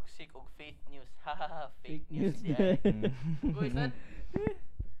bawal toxic ug fake news. Fake news diay. Guys,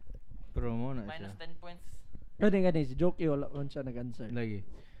 Pero mo na siya. minus 10 points. Kani si Joke wala man siya nag-answer. Lagi.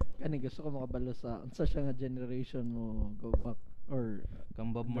 Kani gusto ko makabalo sa unsa siya nga generation mo go back or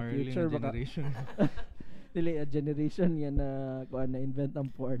Kang Bob the Marley future na generation. dili a generation yan na kuan na invent ang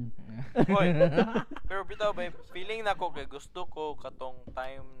porn. Hoy. Pero bitaw ba feeling nako kay gusto ko katong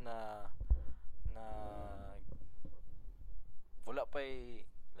time na wala pa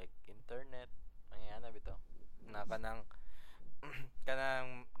like internet ana bitaw na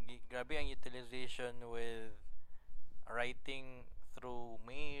kanang grabe ang utilization with writing through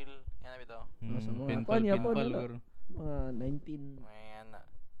mail ana bitaw Pinpal mga 19 ana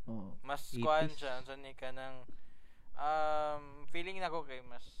mas 80s. kuan siya sa ni kanang feeling nako kay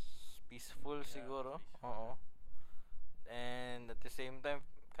mas peaceful siguro. Oo. And at the same time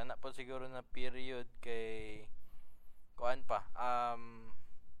kana po siguro na period kay kuan pa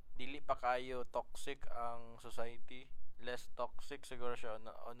dili pa kayo toxic ang society, less toxic siguro siya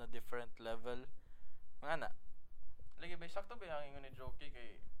on a different level. Mga na lagi ba sakto ba ang ingon ni Jokey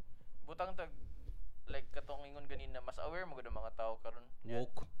kay butang tag like katong ingon ganina mas aware mo gud ang mga tao karon.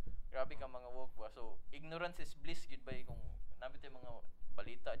 Woke. Grabe ka mga woke ba. So ignorance is bliss gid ba kung nabit yung mga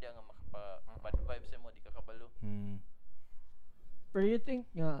balita diya nga bad vibes mo di ka kabalo. Pero you think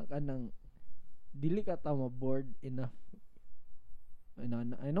nga kanang dili ka ta bored enough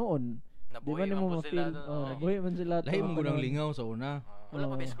on Nabuhi di ba man po sila nabuhi man sila Lahi mo gudang lingaw sa una. wala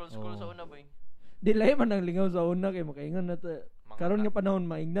pa scroll sa una ba di lahi man ang lingaw sa una kay makaingon na ta karon nga panahon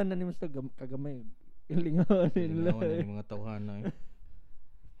maingnan na nimo sa kagamay yung lingaw nila Yung mga tawhana.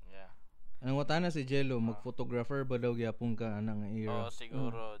 yeah. Ang watana si Jello, mag-photographer ba daw gyapon ka ana nga era?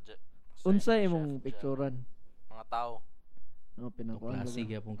 Siguro unsa imong picturean mga tao pinakuan Klase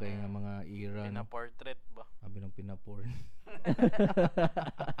gyapon kay nga mga era. pina-portrait ba Abi nang pinaporn.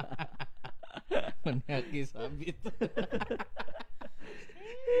 Manyaki sabit.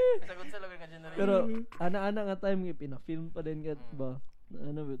 sagot sa lugar nga generation pero ana-ana nga time nga pina-film pa din kat ba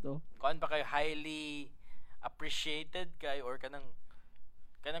ano ba to kuan pa kayo highly appreciated kay or kanang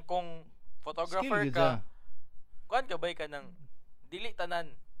kung photographer Skill ka kuan ka bay kanang dili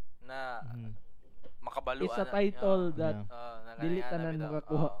tanan na makabaluan it's a title that dili tanan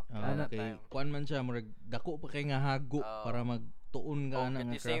makakuha Okay. Kuan man siya murag dako pa kay nga hago para magtuon ka ana at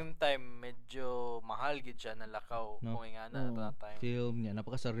nga the same time medyo mahal gid siya na lakaw kung nga na that time film niya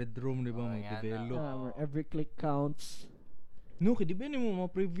napaka sa red room di ba mag-develop. where every click counts No, kay di ba nimo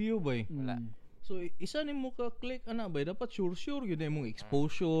ma-preview bay? wala So isa nimo ka click ana bay dapat sure yun imong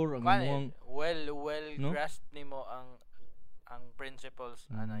exposure ang kuan imong well no? grasp nimo ang principles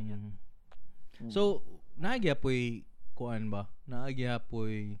ana yun. So naagyapoy kuan ba?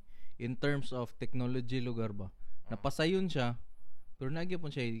 Naagyapoy in terms of technology lugar ba? Napasayon siya Pero nagyapon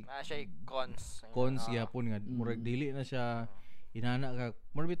siya siya cons gyapon nga murag dili na siya inana ka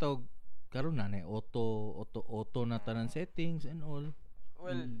murag bitaw karon na auto na tanan settings and all.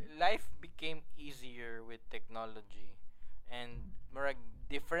 Well, life became easier with technology and murag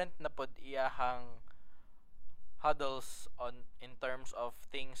different na pod iyahang huddles in terms of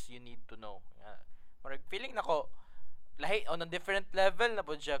things you need to know. Murag feeling nako lahi on a different level na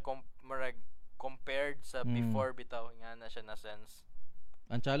pod siya murag compared sa before bitaw nga na siya na sense.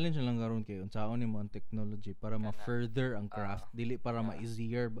 Ang challenge lang karon kay unsaon nimo ang technology para ma-further ang craft dili para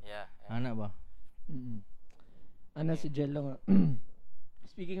ma-easier. Ana ba? Ana si Jello nga.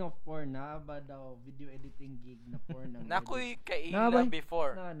 Speaking of porn, ba daw video editing gig na porn ang nakoy kaila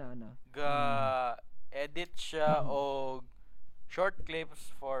before. Na. Ga edit siya og short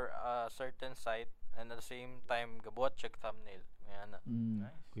clips for a certain site and at the same time gabuhat check thumbnail. Ana.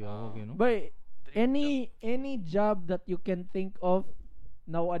 Kuya okay no? But any job that you can think of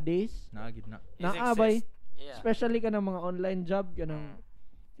nowadays naagid na. Naabay. Especially kana mga online job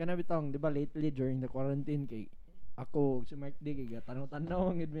kana bitong, 'di ba, lately during the quarantine kay ako si Mark D kay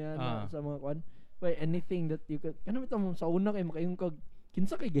tanaw-tanaw ngid mi sa mga kwan. But anything that you could kana bitong sa una kay makayong kag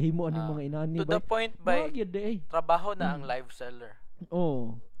kinsa kay gahimo aning mga inani to the point by trabaho na ang live seller.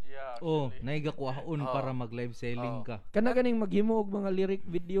 Naigakuhaon para mag-live selling ka. Kana ganing maghimo og mga lyric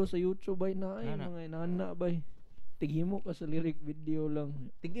video sa YouTube ay naay mga inana bay. Tighimo ka sa lyric video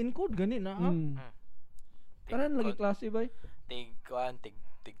lang. Tig-encode gani na. Kanan lagi klase bay. Tig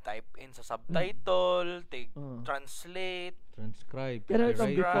type in sa subtitle, translate, transcribe.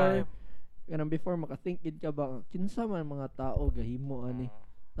 Kanang before maka-think gid ka ba kinsa man mga tao gahimo ani.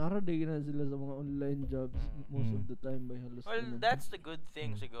 Nara day na sila sa mga online jobs most of the time by halos. Well, that's the good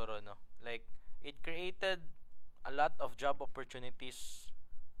thing siguro no. Like it created a lot of job opportunities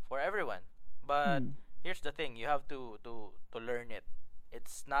for everyone. But here's the thing, you have to learn it.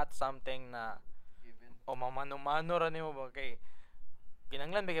 It's not something na mamano-mano ra nimo ba kay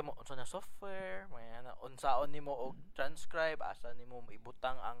kinanglan bigay mo unsa na software, may na unsaon nimo og transcribe, asa nimo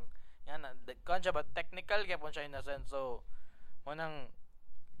ibutang ang yan kanja ba technical gyapon siya in a sense. So mo nang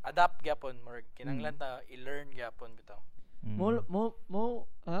adapt gyapon more kinanglan ta i-learn gyapon bitaw.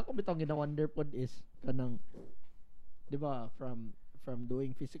 Ako bitaw gina-wonder pod is kanang 'di ba from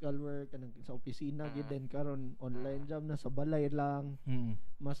doing physical work kanang sa opisina gid then karon online job na sa balay lang.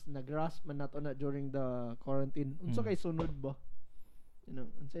 Mas nag-grasp man nato na during the quarantine. Unsa kay sunod ba?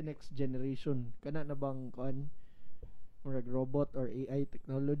 Unsa next generation? Kana na bang kuan murag robot or AI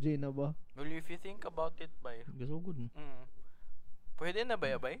technology na ba? Well, if you think about it bay, gasugod. Pwede na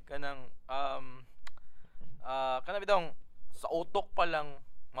ba bay kanang kana bitaw sa utok pa lang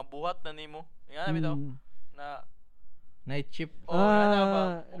mabuhat na nimo. Nga bitaw na night chip.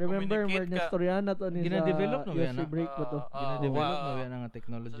 Remember more na storya na to ni gina-develop na ba na? Break pa to. Gina-develop na ba nga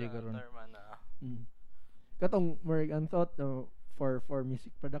technology karon. Katong more ang thought no, for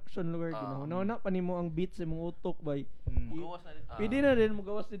music production lord ginauna pa nimo ang beats sa imong utok bay. Mugawas na dito. Pwede na din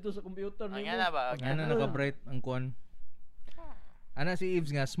mugawas dito sa computer nimo. Nga na ba? Ana naka-bright ang kuan. Ana si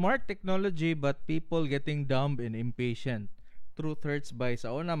Eves nga smart technology but people getting dumb and impatient. Truth hurts by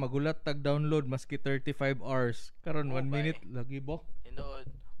sa una magulat tag download maski 35 hours karon 1 minute lagi bok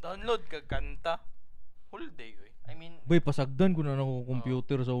download ka kanta whole day I mean bay pasagdan ko na ako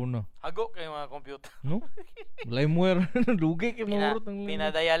computer sa una hago kay mga computer no limeware dugi kay mahurot ang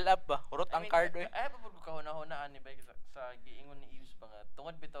pinadial up ba hurot ang card ay papud ko kahuna-hunaan ni bay sa giingon ni Eves ba nga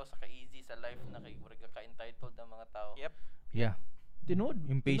tungod bitaw sa ka-easy sa life na kay murag ka entitled ang mga tao. Yeah tinod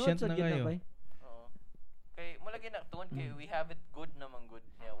impatient na kayo. Kay mulagi na tungod kay we have it good naman good.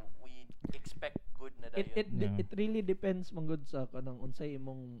 Yeah, we expect good na dayon. It really depends man good sa kanang unsay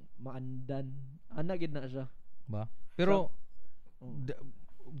imong maandan. Ana gid na siya. Ba? Pero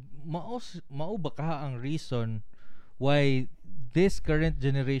mao ba ka ang reason why this current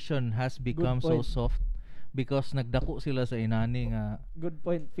generation has become so soft because nagdako sila sa inani nga good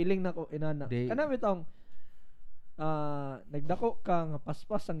point. Feeling nako inana. Kana bitong nagdako ka nga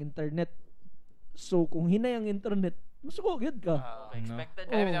paspas ang internet. So kung hinay ang internet, masuko gyud ka. Expected.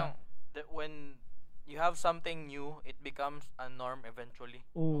 When you have something new, it becomes a norm eventually.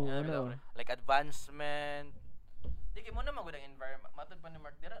 Like advancement. Di kay mo na magud ang environment. Matod pa ni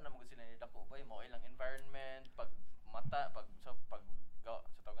Mark dira na magud sila ni dako bay mo ilang environment pag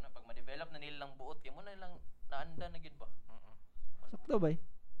ma-develop na nilang buot kay mo na ilang naanda na gid ba. Sakto bay.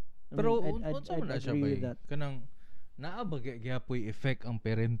 Pero unsa man na siya bay? Kanang naa ba gyapoy effect ang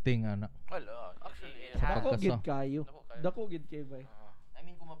parenting ana? Wala. Actually, dako gid kayo. Dako gid kay bay. I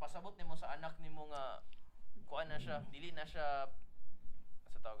mean kung mapasabot nimo sa anak nimo nga kuan na siya, dili na siya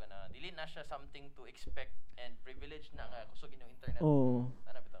sa tawag na dili na siya something to expect and privilege na nga kusog yung internet. Oh.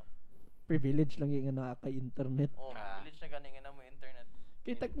 Ano bitaw? Privilege lang yung na kay internet. Oh, privilege na gani nga na mo internet.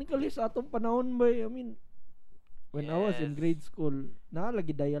 Kay technically sa atong panahon ba, I mean, when I was in grade school,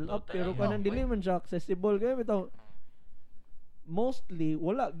 nalagi dial up pero kanang dili man siya accessible kay bitaw. Mostly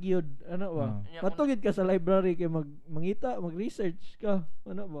wala gyud ano ba? Matugid ka sa library kay mangita, mag-research ka,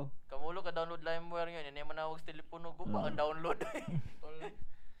 ano ba? Kamulo ka download limeware yun, hindi mo nawag sa telepono ko pa download.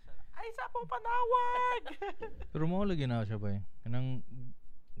 Ay sa po panawag. Pero mo lagi na siya ba? Kanang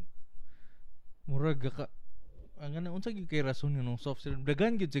murag ka ang ano unsa gyud kay rason yung software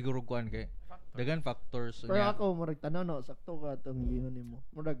dagan gyud siguro kuan kay dagan factors pero ako murag tanaw no sakto ka tong gingon nimo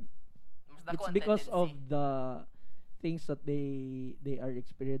murag it's because of the things that they are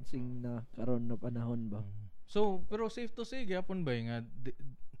experiencing na karon na panahon ba. So pero safe to say gyapon ba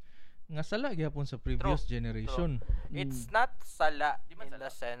nga sala gyapon sa previous generation. It's not sala in the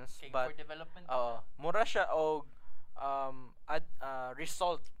sense but mura siya og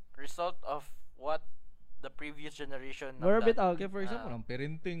result of what the previous generation kaya for example ang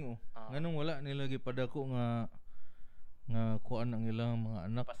parenting nganong wala nila gipadako nga kuan ang ilang mga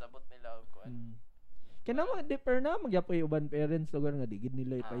anak pasabot nila og kuan kaya naman differ na magyapoy uban parents lugar nga digid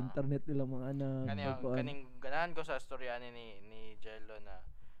nila ipa-internet nila mga anak kaning ganahan ko sa storya ni Jello na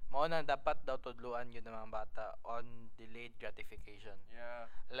mao na dapat daw tudluan yun ng mga bata on delayed gratification.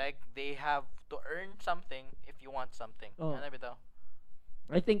 Like they have to earn something if you want something. Ano bitaw?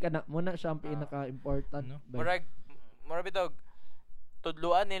 I think muna siya ang pinaka-important. No? Murag bitaw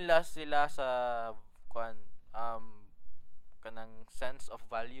tudluan nila sila sa kuan kanang sense of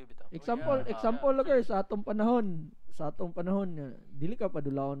value bitaw. Example lugar sa atong panahon dili ka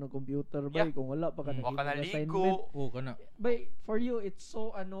padulawon ng computer bay kung wala pa ka assignment. Kana. Bay for you it's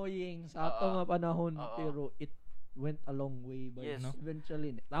so annoying sa atong panahon pero it went a long way but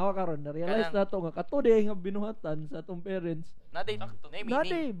eventually tawa karon na realize nato nga kato di nga binuhatan sa atong parents nade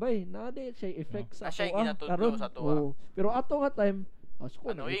siya effect sa karon pero ato nga time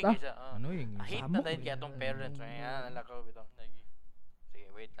annoying hate na din kay atong parents nalakaw bitaw sige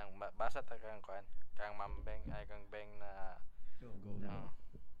wait lang basa ta kang kuan kang mambeng ay kang beng na go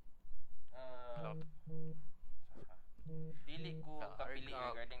dili ko kapili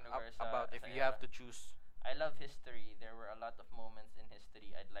regarding lugar sa about if you have to choose. I love history. There were a lot of moments in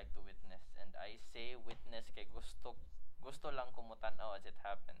history I'd like to witness, and I say witness kay gusto lang kumutan-aw as it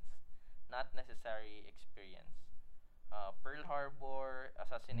happens, not necessary experience. Pearl Harbor,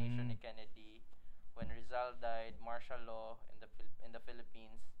 assassination ni Kennedy, when Rizal died, martial law in the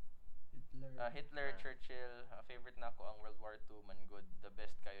Philippines, Hitler, Churchill, favorite nako ang World War II man good, the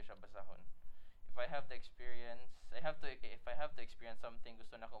best kayo siya basahon. If I have to experience something,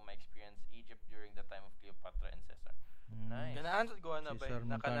 gusto na ko ma-experience Egypt during the time of Cleopatra and Caesar. Nice. Ganahan sa kuha na ba?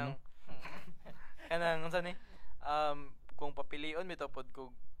 Kanang unsa ni? Kung papilion mi to pod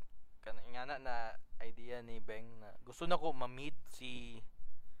ko kanang ingana na idea ni Beng na gusto na ko ma-meet si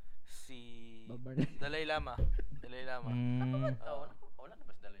Dalai Lama. Wala na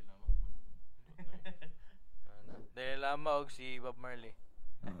ba si Dalai Lama? Dalai Lama og si Bob Marley.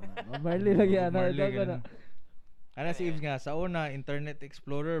 Marley lagi ana si Yves nga sa una Internet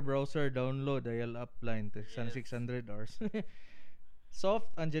Explorer browser download dial-up line sa 600 hours.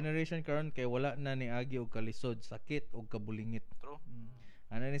 Soft ang generation karon kay wala na ni agi og kalisod, sakit og kabulingit. True.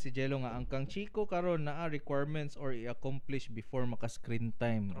 Ana ni si Jello nga ang kang chiko karon naa requirements or i-accomplish before maka screen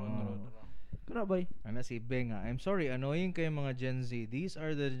time. Kana bay. Ana si Beng nga I'm sorry annoying kay mga Gen Z. These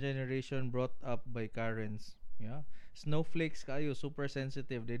are the generation brought up by Karens. Yeah. Snowflakes kayo, super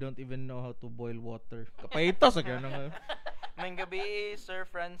sensitive. They don't even know how to boil water. Kapaitos sa ganun. May gabi, Sir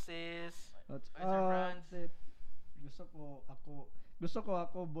Francis. Sir Francis. Gusto ko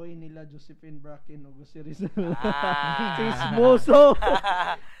ako boy nila Josephine Bracken o si Rizal.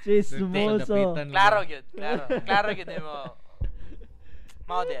 Chismoso. Klaro gyud. Klaro gyud mo.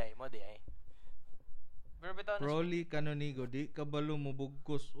 Mo di ay. Broly kanonigo di kabalo mo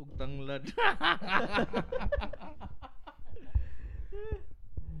bugkos og tanglad.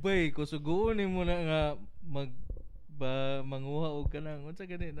 Bay ko suguon mo na nga manguha og kanang unsa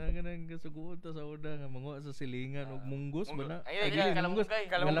gani na kanang kasuguon ta sa uda nga manguha sa silingan og munggos ba na? Ay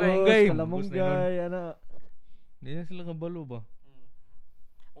kalamunggay ana. Di na sila kabalo ba?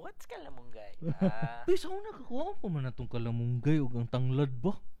 What's kalamunggay? Sa una kakuha pa man natong kalamunggay og ang tanglad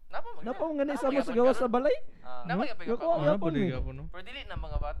ba? Napa mo ngani sa mo sa gawas sa balay? Pero dili na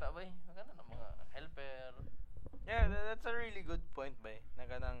mga bata bay. Kana na mga helper. Yeah, that's a really good point bay.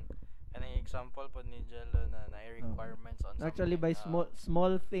 Kanang example po ni Jello na requirements on actually by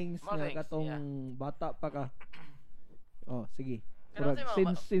small things na katong bata pa ka. Oh, sige.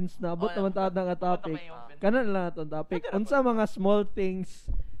 Since naabot naman ta nga topic. Kanan lang atong topic. Unsa mga small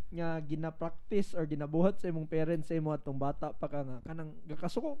things nga gina-practice or ginabuhat sa imong parents sa imo atong bata pa ka nga kanang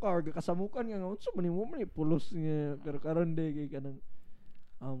gakasuko ka or gakasamukan nga unsa man mo pulos nga karon day kay kanang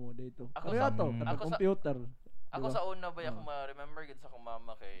amo dito. Ako sa computer. Ako sa una ba ako ma-remember gid sa akong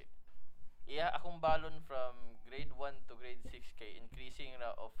mama kay akong balon from grade 1 to grade 6 kay increasing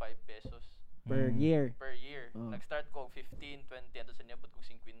ra of 5 pesos per year. Nag-start ko 15, 20 ato sa niabot kog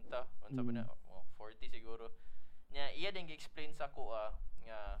 50. Unsa ba na 40 siguro. Nya iya din gi-explain sa ako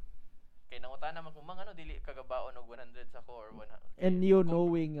nga kay nangutan naman kung mga dili kagabaon og 100 sa ko or 100. And you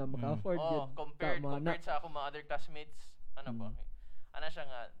knowing maka-afford yun. Compared sa ako mga other classmates, ba? Ana siya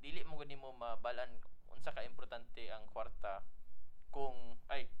nga dili mo gud nimo mabalan unsa ka importante ang kwarta kung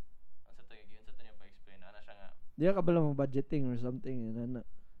unsa to niya pa-explain. Ana siya nga di ka bala mo budgeting or something ana.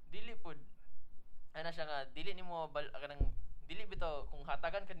 Dili pud ana siya nga dili nimo kanang dili bitaw kung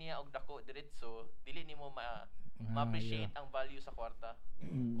hatagan kaniya og dako diretso dili nimo ma-appreciate ang value sa kwarta.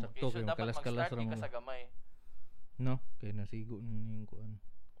 Sakto kay kalas-kalas ra mo. Sa gamay. No, kay nasigo ning kuan.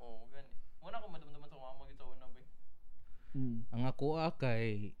 Gani. Muna ko madumduman sa mama gid sa una ba. Ang ako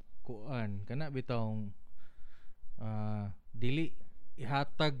kay kuan kana bitawng dili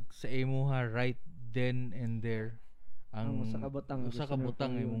ihatag sa imuha right then and there ang sa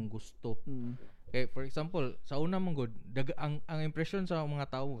kabutang imong gusto. Okay, for example, sa una mong good, ang impression sa mga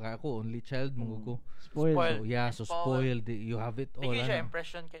tao kay ako only child mong ko. Spoiled. So spoiled. You have it all. Hindi siya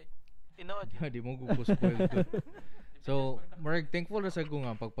impression kay tinuod. Di mo ko spoiled. So, marag thankful ra sa ko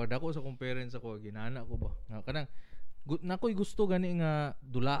nga pagpadako sa kong parents ako ginana ko ba. Nga kanang nakoy gusto gani nga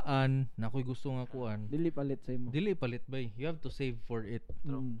dulaan, nakoy gusto nga kuan. Dili palit sa imo. Dili palit bay. You have to save for it.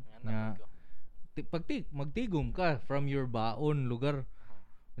 Nga magtigom ka from your baon lugar.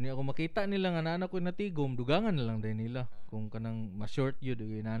 Ani ako makita nila nga nana ko natigom, dugangan na lang din nila kung kanang ma-short yun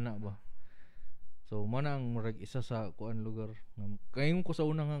nana ba. So mana ang murag isa sa kuan lugar. Kayon ko sa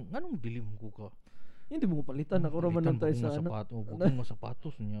una nga nganong dili mo ka. Hindi mo palitan ako raman nang tayo sa sapatos, mga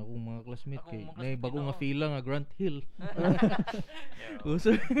sapatos niya akong mga classmate kay nay bago nga fila nga Grant Hill.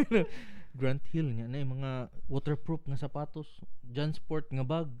 Uso Grant Hill niya nay mga waterproof nga sapatos, Jansport nga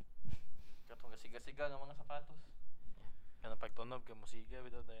bag. Katong siga-siga nga mga sapatos. Kana pagtunog ka musiga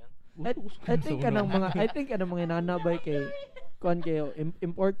bitaw dayan. I think kanang mga nanabay kay kuan kayo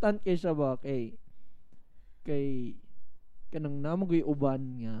important kay siya ba kay kanang namoy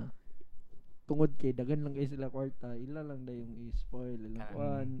uban nga tungod kay dagan lang kay sila kwarta ila lang da yung i-spoil ilang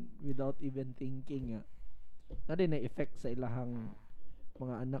kuan without even thinking nga na din na effect sa ilahang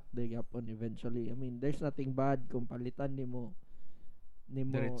mga anak day gapon eventually. I mean there's nothing bad kung palitan nimo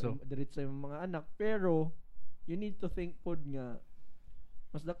diretso yung mga anak pero you need to think pod nga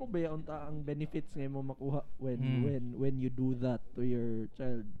mas dako ba unta ang benefits nga mo makuha when you do that to your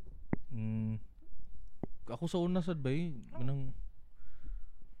child. Ako sa una sad bay kanang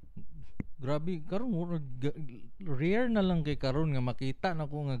grabe karon rare na lang kay karon nga makita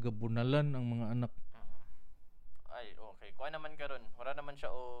nako nga gabunalan ang mga anak. Ay okay kuha naman karon wala naman siya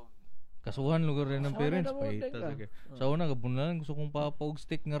og kasuhan lugar rin ng parents paita sige. Sa una gabunalan gusto kong papaog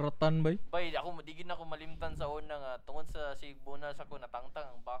stick nga ratan bay. Bay ako digid na ako malimtan sa una nga tungod sa sigbuna sa ko natangtang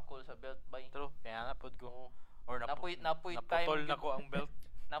ang bakol sa belt bay. True. Kaya nga pod ko or napuy naputol time na ko ang belt.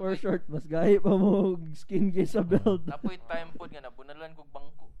 For short mas gahi pa mo skin kay sa belt. Napuy time pod nga nabunalan kog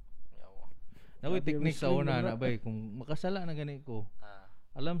bangko. Nakoy technique sa una na bay kung makasala na gani ko.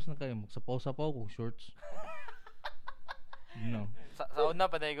 Alams na kayo magsapaw-sapaw kog shorts. No. Sa una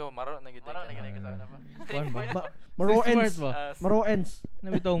pa day ko maro na gid ka. Maroens.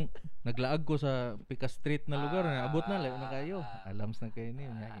 Nabitong naglaag ko sa Pika Street na lugar na abot na layo na kayo. Alams na kayo ni.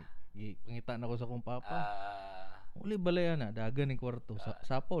 Pangita na ko sa kong papa. Uli balay na dagan ni kwarto.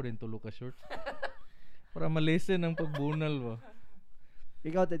 Sapaw din tulo ka shorts. Para malesen ang pagbunal ba.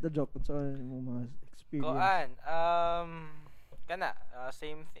 Ikaw tayo joke kung saan mo mga experience. Koan,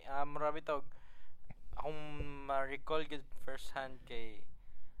 same thing, marami tawag, akong ma-recall good first hand kay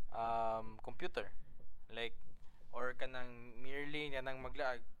computer. Like, or kanang merely kanang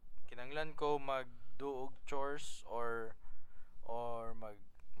maglaag, kinanglan ko magduog chores or mag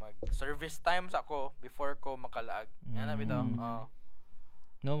service times ako before ko makalaag. Yan na bitaw.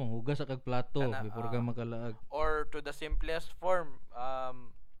 No, manghugas sa kag plato before ka makalaag. Or to the simplest form,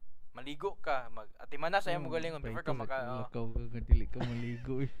 maligo ka, atiman na sa imo galingon before ka Lakaw ka dili ka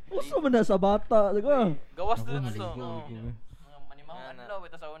maligo. Uso man na sa bata, diba? Gawas din so. Manimang adlaw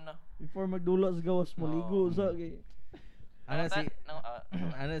bitaw sa una. Before magdulo sa gawas maligo sa kay.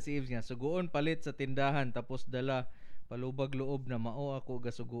 Ana si Ibs nga suguon palit sa tindahan tapos dala palubag loob na mao ako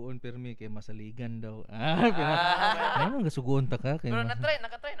gasuguon pirmi kay masaligan daw. Ano gasuguon ta ka kay Pero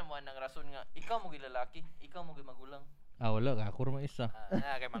nakatry na mo ang rason nga ikaw mo gilalaki, ikaw mo magulang. Wala ka ako ra isa.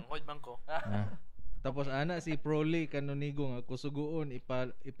 Kay manghod man ko. Tapos ana si Proli kanunigo nga kusuguon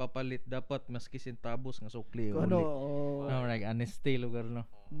ipapalit dapat maski sentabos nga sukli uli. No, like honesty lugar no.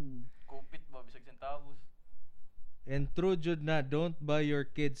 Kupit ba bisag sentabos. And true jud na, don't buy your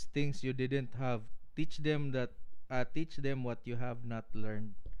kids things you didn't have. Teach them what you have not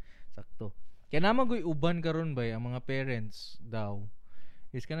learned. Sakto. Kaya naman ko'y uban karon ba ang mga parents daw.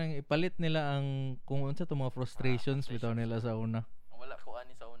 Is kanang ipalit nila ang kung unsa to mga frustrations bitaw nila sa una. Wala ko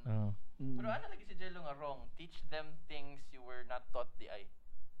ani sa una. Pero ana lagi si Jello nga wrong. Teach them things you were not taught di ay.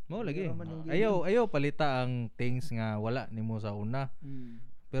 Mo lagi. Ayaw palita ang things nga wala nimo sa una.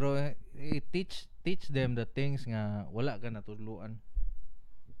 Pero teach them the things nga wala ka natudluan.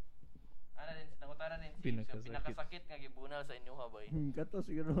 Ana din nangutaran din si pinakasakit nga gibunal sa inyo ha bay. Kato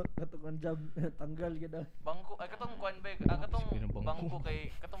siguro katong jab tanggal gid. Bangko ay katong kuan bay, katong bangko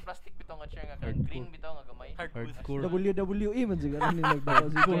kay katong plastic bitaw nga chair nga green bitaw nga gamay. Hardcore. WWE man siguro ni nagbawa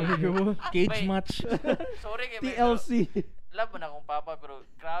siguro. Cage match. Sorry kay TLC. Love man akong papa pero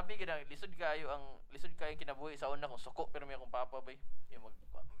grabe gid ang lisod kayo kinabuhi sa una kung suko pero may akong papa bay.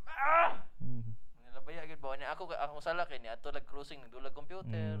 Nilabaya gid ba niya akong sala kay ni ato lag cruising nagdulag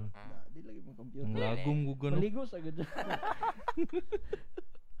computer. Di lagi mo computer. Lagong gugano. Maligo sa gud.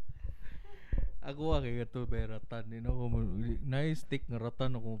 Ako kay gato bay ratan ni no nice stick nga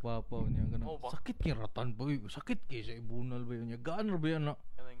ratan ako papa niya ganun. Sakit kay ratan boy, sakit kay sa ibunal ba niya. Gaan ra ba yan na?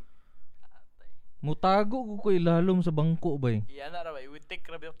 Mutago ko ilalom sa bangko bay. Iya na ra bay, we take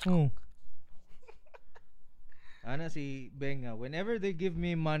ra ba. Ana si Benga, whenever they give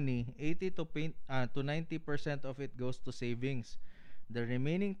me money, 80 to 90% of it goes to savings. The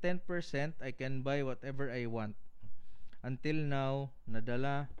remaining 10% I can buy whatever I want. Until now,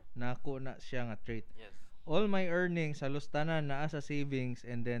 nadala na ako na siya nga treat. Yes. All my earnings halos tanan naa sa savings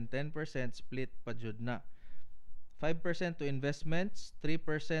and then 10% split pa jud na. 5% to investments,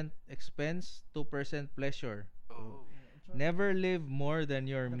 3% expense, 2% pleasure. Never live more than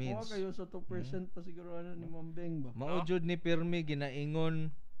your means. Kayo sa 2% pa siguro ano ni Mambeng ba? Mao jud ni pirmi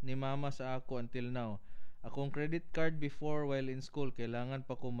ginaingon ni mama sa ako until now. Akong credit card before while in school kailangan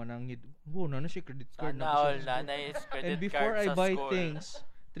pa ko manangid. Na si credit card na is credit and before card I sa buy school. things,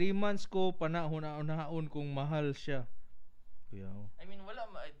 3 months ko panahon kung mahal siya. Kuyaw. I mean wala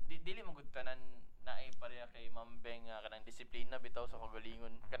dili mo gud tanan naay pareha kay Mambeng kanang disiplina bitaw sa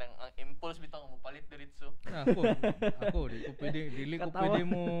kagalingon kanang ang impulse bitaw mo palit diretso. Ako dili ko pwede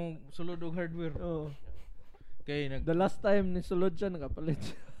mo sulod og hardware. Kay The last time ni sulod siya nakapalit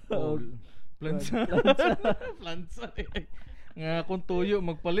siya. Plansa. Nga kung tuyo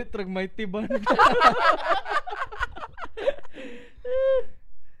magpalit rag mighty band.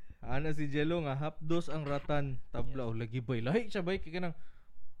 Ana si Jello nga hapdos ang ratan tablaw lagi bay. Lahi siya bay kay kanang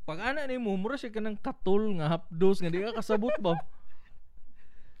pag ana ni mo mura siya kanang katol nga hapdos nga di ka kasabot ba.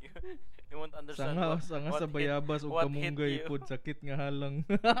 You won't understand. Sanga sa bayabas ug kamunggay pud sakit nga halang.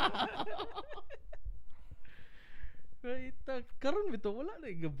 Karon bitaw wala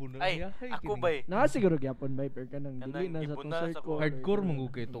na igabon. Ay ako bay. Na siguro gyapon bay pero kanang dili na sa tong circle. Hardcore mong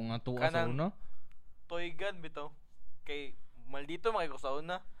kay to nga tuwa sa una. Toy gun bitaw. Kay maldito makay ko sa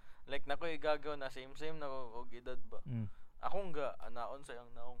una. Like nako igagaw na same na og edad ba. Akong ga anaon sa yang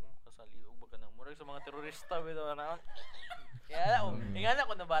naong kasaliog ba kanang murag sa mga terorista bitaw anaon. Kaya ingana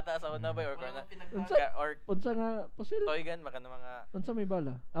ko na bata sa una ba or unsa nga pusil? Toy gun maka na mga unsa may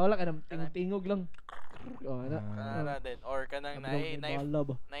bala? Wala ka nang tingog lang. Ana din or kanang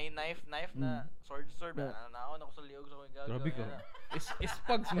knife na sword anaon ako sa liog sa kong gagaw. Grabe ka.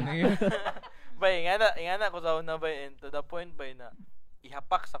 Ispags man niya. Bay ingana ko sa una ba and to the point ba na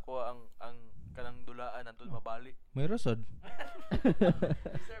ihapak sa ko ang kanang dulaan antud mabali. May rasad.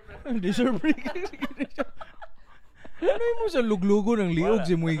 Deserve break. Ano mo sa luglugo ng liog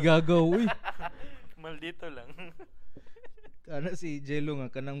si mo igagaw uy. Maldito lang. Kana si Jello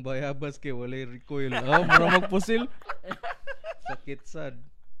nga kanang bayabas kay walay recoil. Mura magpusil. Sakit sad.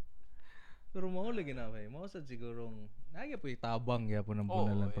 Pero mao lagi na bay. Mao sad sigurong nagya po itabang gyapon ang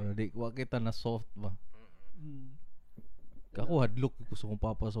bunalan para di wa kita na soft ba. Kako hadlok ko sa kong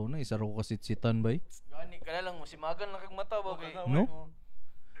papa sa una isa ra ko kasitsitan bay. Gani kana lang musimagan lang kag mata ba kay. No?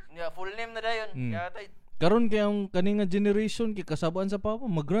 Nya full name na dayon. Kaya tay karon kay ang kaninga generation kay kasabaan sa papa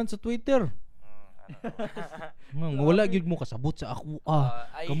magrant sa Twitter. Wala gyud mo kasabot sa ako.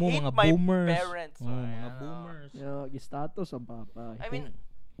 Kamo mga boomers. Mga boomers. Yo, gi-status ang papa. I mean,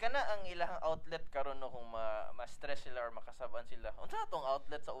 kana ang ilang outlet karon no kung ma-stress sila or makasabaan sila. Unsa atong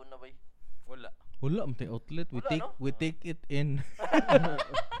outlet sa una bay? Wala man tay outlet. Wala, We take it in.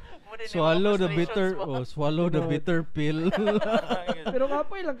 Mo din Swallow yung the mga bitter frustrations mo. swallow the bitter pill. Pero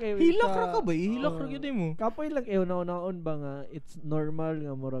kapoy lang kayo. Hilak ra ka ba? Hilak ra gyud mo. Kapoy lang kayo naon ba nga it's normal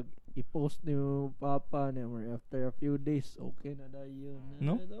nga murag i-post ni mo papa ni mo after a few days okay na dayon.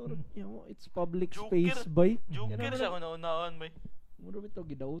 No? It's public Joker. space bay. Joker siya kung naunaan bay. Mura bitaw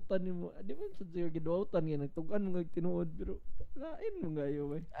gidautan nimo. Di man sa gidautan nga nagtugan mo tinuod pero lain mo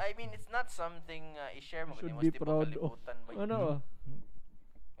gayo bay. I mean, it's not something i-share mo Should kung be di mo proud kalimutan ba. Ano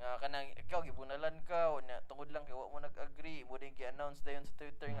Kanang ikaw gibunalan ka o tungod lang kay wa mo nag-agree mo din gi-announce dayon sa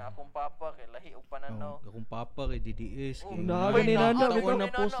Twitter nga akong papa kay lahi og pananaw. Akong papa kay DDS. Oh, kay nahaga ni Nana, taon na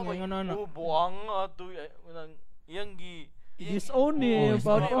bitaw. post nga nana. Buang ato yang gi disown ni Oh,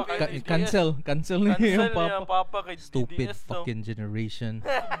 papa. Cancel niya yung niya papa. papa kay Stupid DDS fucking generation.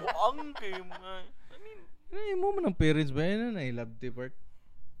 Buang kay mga. I mean, Ay mo man ang parents ba yan na love the part.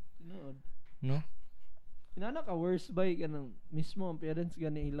 Tinuod. No? Inana ka worse bay kanang mismo ang parents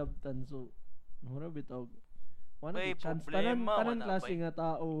gani hilabtan so mura bitaw. Wala Bay, chance problema, tanan wala, klase bay. nga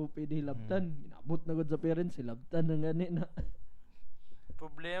tao pwede hilabtan. Inabot na gud sa parents hilabtan nang gani na.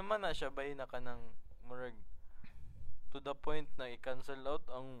 problema na siya bay na kanang murag to the point na i-cancel out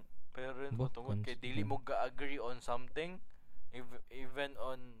ang parent mo Bah, tungod kay cancel. dili mo ga-agree on something even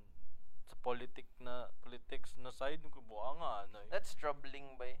on sa politics na side ko buanga ano. That's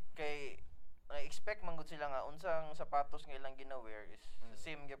troubling bay. Kay expect man gud sila nga unsang sapatos nga ilang gina-wear is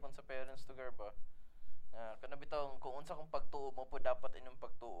same gyapon sa parents to garba. Kana bitaw kung unsa kong pagtuo mo po dapat inyong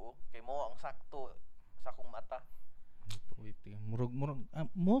pagtuo kay mo ang sakto sa akong mata. Wait, murag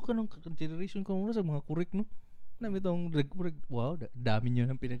mo kanang generation ko mura sa mga kurik no. Nami tong wow, dami niyo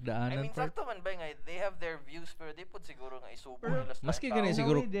nang I pinagdaanan mean part. sakto man ba nga they have their views pero di pud siguro nga isubo Pero, nila sa maski tao. ganun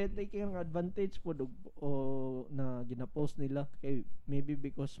siguro- they taking advantage po o na gina-post nila kay maybe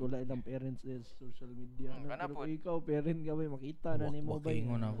because wala ilang parents sa social media. Kana Pero po. kung ikaw parent ka ba makita na nimo ba?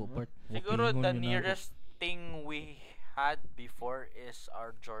 Wakingon ako part. Siguro Wakingon the yun ako. nearest thing we had before is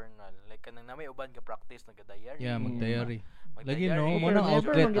our journal. Like kanang namay uban ka practice nagda-diary. Yeah, magdiary. Lagi Magdiary. no, mo Pero nang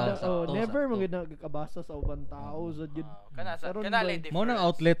outlet never man gid kakabasa sa ubang tao sa jud. Kana sa Karon kana ba- lay Mo nang difference.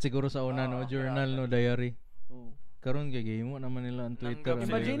 outlet siguro sa una no, journal no, diary. Oh. Karon kay mo naman nila ang Twitter. Nanggap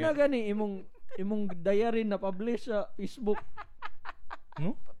ang Imagine na gani imong diary na publish sa Facebook.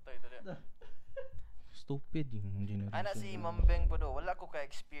 no? Patay dali. Stupid yung generation. Ana si Mambeng po do, wala ko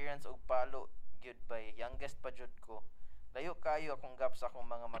ka-experience og palo gyud by youngest pa jud ko. Layo kayo akong gap sa akong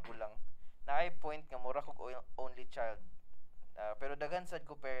mga magulang. Naay point nga mura kog only child. Pero daghan sad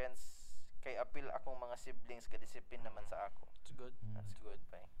ko parents kay apil akong mga siblings ka discipline naman sa ako. It's good. That's good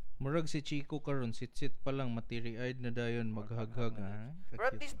pa. Murag si Chico karon sit pa lang matiri-eyed na dayon maghaghag ha. Pero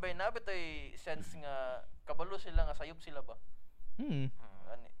at least by na bitoy sense nga kabalo sila nga sayop sila ba?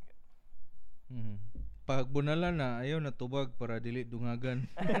 Ani. Pag bunala na ayaw na tubag para dili dungagan.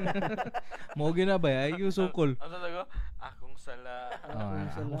 Mo gina ba ayo sukol. Ano talaga? Akong sala.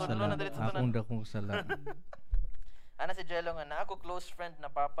 Akong Tulo sala. na dili sa Akong dakong sala. Ana si Jello nga na ako close friend na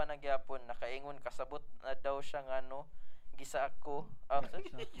papa na gyapon nakaingon kasabot na daw siya nga no gisa ako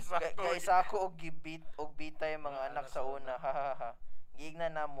gisa ako og gibit og bitay mga anak sa una ha. Giigna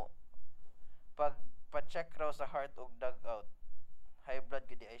namo pag pa-check raw sa heart og dugout high blood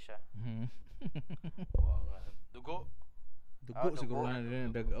gid ay siya. Dugo. Dugo siguro na din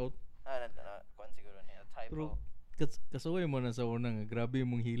dag out. Kuan siguro niya Pero typo. kasaway mo na sa una nga grabe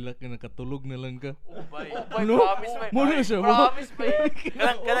mong hilak nga nakatulog na lang ka. Ubay. No? Promise ba? Mo na siya. Promise ba?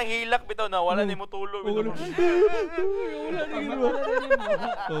 Kanang hilak bitaw na wala nimo tulog. Wala bitaw.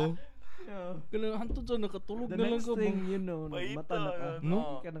 Oh. Kanang hantod sa nakatulog The na lang next ka. thing you know, Paita, mata na ka.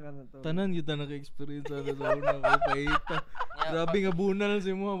 no? Ka na to. Tanan kita naka-experience sa una kay paita. Grabe nga bunal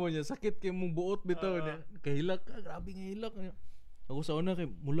si mo niya. Sakit kay mong buot bitaw niya. Kahilak ka, grabe nga hilak niya. Ako sa una kay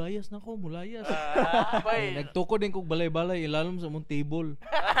mulayas na ko, mulayas. Bay. Nagtuko din kog balay-balay ilalom sa mong table.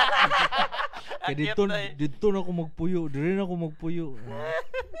 Kaya Akyat dito na ako magpuyo, dire na ako magpuyo.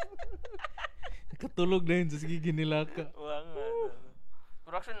 Nakatulog na yun sa sige ginilaka.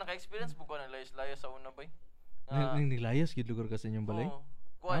 Pero actually naka-experience po ko na layas-layas sa una bay. Nang nilayas gid lugar ka sa inyong balay.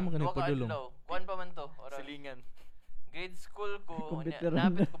 Kuan, Amo ka duwa ka nagpadulong. adlaw. Kuan pa man to. Ora. Silingan. Grade school ko, Kumpiteran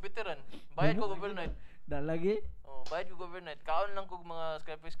napit na. kumpiteran. Bayad ko overnight. Dalagi. Oh, bayad ko overnight. Kaon lang kog mga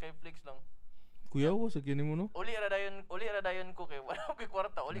Skyflix lang. Kuya wo sa kini mo no. Uli ra dayon ko kay wala ko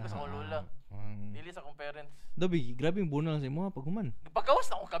kwarta, uli ko sa akong lola. Dili sa akong parents. Dabi, grabe yung bunal sa imo pag human. Pagkawas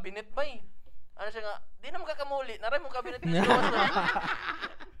na akong kabinet bay. Ano siya nga, di na makakamuli. Naray mong kabinet sa gawas.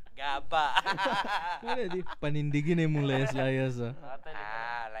 Gaba. Wala di panindigin na imong layas-layas ah. Atay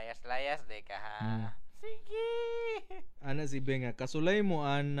Layas-layas de ka ha. Sige. Ana si Benga, kasulay mo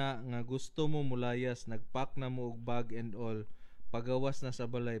ana nga gusto mo mulayas, nagpack na mo og bag and all. Pagawas na sa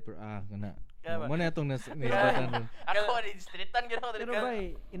balay pero kana. Mo na itong nisbatan. Ako ni streetan ginawa Pero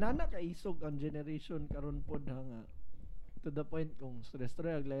bay, inana ka isog ang generation karon pod nga. To the point kung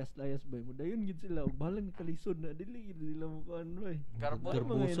stress-stress layas-layas bay mo dayon gid sila og bahala ni kalisod na dili gid sila mo kuan bay.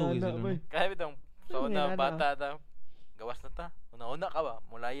 Garbuso is bay. Kaya bitong so na bata ta. Gawas na ta. Una-una ka ba?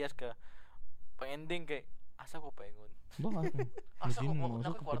 Mulayas ka. Pang-ending kay asa ko paingon. Bakit? Asa ko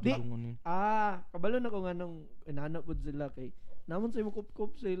nakakwarta. Kabalo na ko nga nung inana pod sila kay namon sa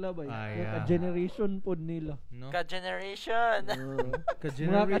kup-kup sila bay. Yeah. Ka generation pod nila. No? Ka-generation.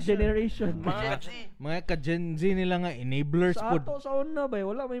 Mga ka-generation. Mga ka-Gen Z nila nga enablers sa pod. ato sa una bay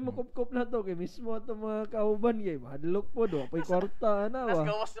wala may makup-kup na to kay mismo ato mga kauban kay hadlok pod wa pay kwarta na Nas wa.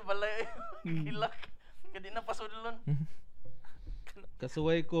 gawas na balay. Hilak. Kadi na pasudlon.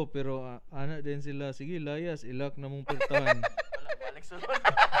 Kasuway ko pero ana din sila sige layas ilak na mong pagtahan. Wala balik sulod.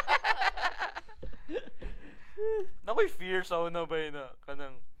 Nakoy fear sa una ba na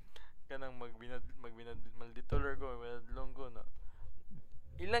kanang magbinad malditoler ko madlong ko na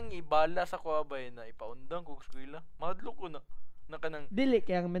ilang ibala sa ko ba na ipaundang ko eskwela madlok ko na kanang Dili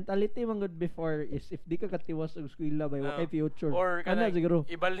kay ang mentality man good before is if di ka katiwas og eskwela bay wa kay future. Or Ana siguro.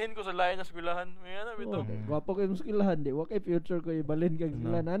 ibalhin ko sa lain na eskwelahan may ana bitaw. Gwapo kay eskwelahan di wa kay future ko ibalhin kag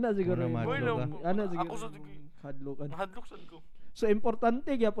eskwelahan. Ana siguro. Ana siguro. Ako sa hadlokan. mahadlok sad ko. So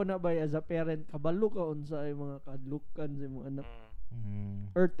importante gyapon na bay as a parent kabalo ka unsa ay mga kadlukan sa imong anak.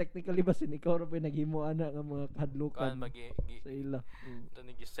 Or technically basin ikaw ra pay naghimo ana nga mga kadlukan sa ila. Ito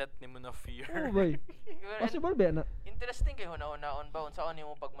nag-set nimo na fear. Oh bay. Possible ba na? Interesting kay huna-hunaon ba unsaon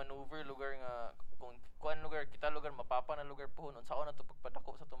nimo pag-maneuver lugar nga kung kuan lugar kita lugar mapapa na lugar pohon unsaon na to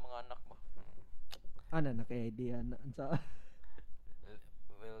pagpadako sa tong mga anak mo. Ana na kay idea na unsa.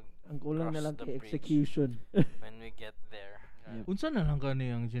 We'll ang kulang na lang cross the kay bridge execution. when we get there. Unsa na lang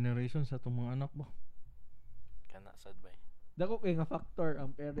kani ang generation sa itong mga anak ba? Kana sad bay. Dako kay nga factor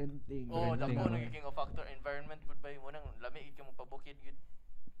ang parenting. Oh, Parenting, dako no? naging a factor environment pud bay mo nang lami gyud mo pabukid gyud.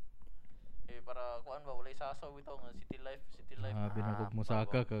 Para kuan ba walay sasaw bitaw nga city life. Binakog mo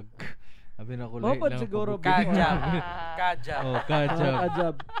saka kag abi na ko Mapod siguro Kajab. Oh,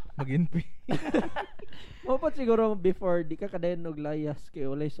 kajab. Maginpi. Mapod siguro before di ka kadayon og layas kay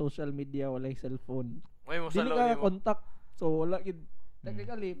walay social media, walay cellphone. May mo sa Dili loob ka mo. contact. So wala gid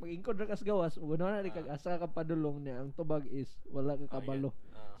technically pag ingkod ra kas gawas, uno na kag asa ka padulong niya ang tubag is wala ka kabalo.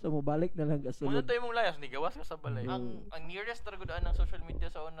 So mobalik na lang ka Muna sulod. tayo mong layas ni gawas ka sa balay. Ang nearest taragudaan ng social media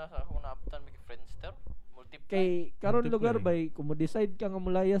sa una sa akong naabutan may Friendster, Multiply, Kay karon Multiply. lugar bay kung mo decide ka nga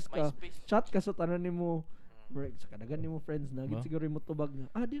mulayas ka, MySpace. chat ka sa tanan nimo. Sa kadagan nimo friends na gid Ba? siguro mo tubag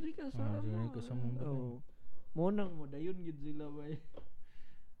nga. Diri ka sa. Diri ka sa mong balay. Oh. Mo nang mo dayon gid sila bay.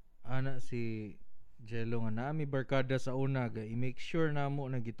 Ana si Jello nga naami barkada sa una ga i-make sure namo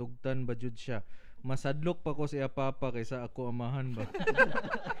na gitugtan ba jud siya. Masadlok pa ko siya papa kaysa ako amahan ba.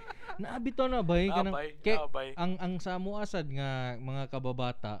 Naabito na bay kanang kay ang samo asad nga mga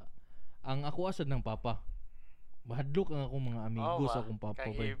kababata ang ako asad ng papa. Mahadlok ang akong mga amigo sa akong papa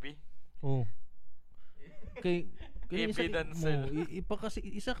bay. Oh. Kay Heavy dancel.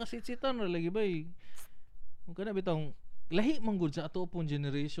 isa kasi sitan ra lagi bay. Kung kana bitong lahi man gud sa ato pong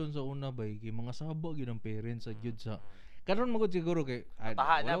generation sa una bay kay mga saba gyud ang parents sa gyud sa karon magud siguro kay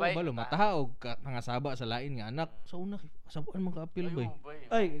Mataha na, bay. mataha og mga saba sa lain nga anak sa una sabuan man ka apil bay.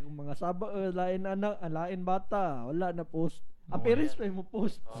 Ay kung mga saba lain anak, lain bata, wala na post. Ang parents pa mo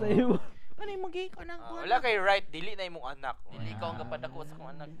post sa iyo. Ano magi ka nang wala kay right dili na imong anak. Dili ikaw ang kapadako sa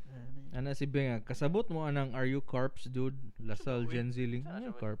akong anak. Ana si Benga kasabot mo anang are you carps dude Lasal Gen Z link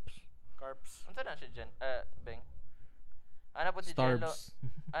ano carps Unsa na siya Beng? Ana po si Jello. Starbs.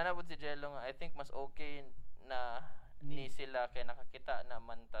 Ana po si Jello nga I think mas okay na ni sila kay nakakita na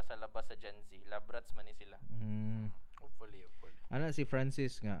man ta sa labas sa Gen Z. Labrats man ni sila. Hopefully. Ana si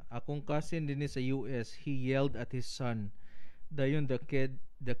Francis nga akong cousin dinhi sa US he yelled at his son. Dayon the kid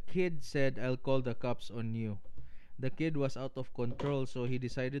said I'll call the cops on you. The kid was out of control so he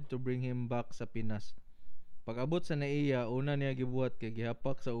decided to bring him back sa Pinas. Pag-abot sa naiya, una niya gibuhat kay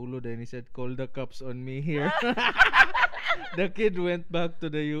gihapak sa ulo then he said call the cops on me here. The kid went back to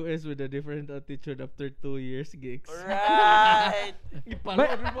the US with a different attitude after 2 years gigs. Right.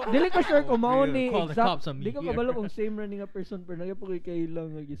 Dili ko sure kung mao ni Call the cops exact. on me Di ko here. kabalo kung same running nga person pero nagyapon kay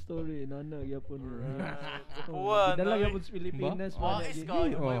ilang nga story nana gyapon. Kuwan. Dala gyapon sa Pilipinas. Wais ka.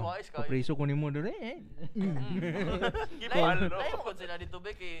 Wais ka. Papriso ko nimo dere. Lain mo kung sila dito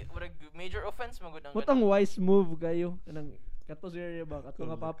be kay major offense mo gud ang Putang wise move kayo. Kanang kato seriya ba? Kato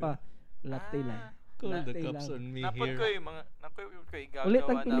nga papa. Latte lang. Call the Natay cops lang. on me Napod ko here. yung mga napod ko igagawa Ulit ang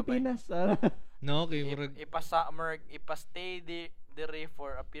na ba. Pilipinas. No, kay murag Ipasummer, ipastay dire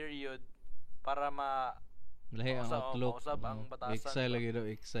for a period para lahi ang mausab- outlook. mausab ang batasan Exile ba? lagi daw,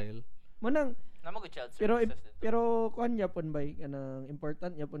 exile. Manang Namo good child pero services dito. pero kuan yapon bay kanang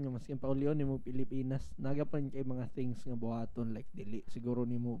important yapon nga maskin paulion nimo Pilipinas nagapon kay mga things nga buhaton like dili siguro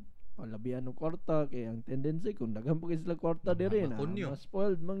nimo palabihan og kwarta kay ang tendency kung daghan pa kay sila kwarta diri na Makunyo. mas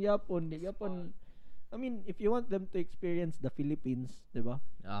spoiled mang yapon di yapon I mean if you want them to experience the Philippines di ba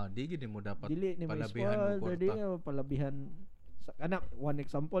Di gid mo dapat dili nimo palabihan mo spoiled dili kwarta. nga palabihan sa kana one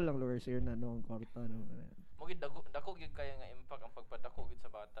example lang lower tier na no ang kwarta no Mo gid dako gid kaya nga impact ang pagpadako gid sa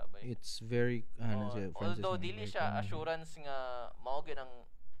bata ba. It's very siya, Francis, Although nga, dili very siya common. assurance nga mao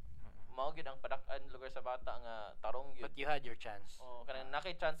gid ang padak-an lugar sa bata nga tarong But gyud. you had your chance. Kanang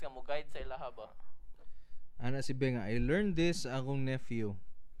nakay chance nga mo guide sa ilaha ba. Ana si Benga, I learned this sa akong nephew.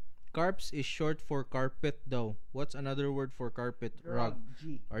 Carps is short for carpet daw. What's another word for carpet? Rug.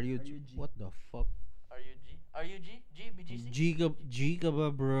 G Are you RUG. what the fuck? RUG? BGC? G ka ba,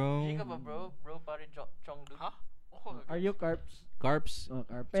 bro? G ka ba bro? Bro pare chong du. Ha? are you carps Carps.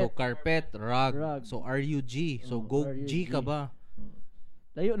 carpet So carpet, rug. Rug. So RUG. So Oh, go RUG. G ka ba?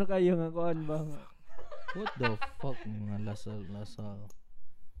 layo na kayo nga kuan ba What the fuck mga lasa.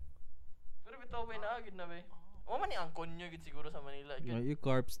 Pero bitaw ba naagid na ba? O man ni ang konyo gid siguro sa Manila Are gid. you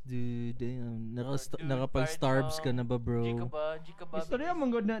carps, dude? Damn. Dude, Nakapag-starves ka na ba, bro? G ka ba? istorya man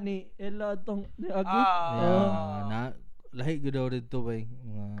gud na ni Ella tong ni Agi Na lahi gud daw dito bay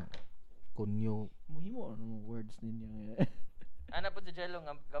mga kunyo. muhimo ano words ninyo Ana po si Jello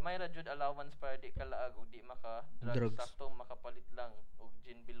nga gamay ra jud allowance para di ka laag ug di maka Drugs. sakto makapalit lang og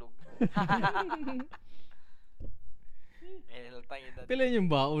gin bilog. Tang edad. Pila yung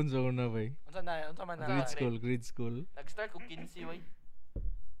baon sa una bay? Unsa man na? Grade school. Nag-start ko 15 way.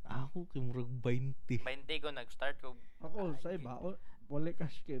 Ako kay murag 20. 20 ko nag-start ko. ako say baon wala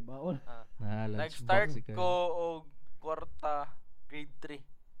cash kay baon Nag-start ko og kwarta grade 3.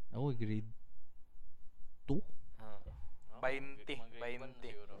 Ako grade 2. 20.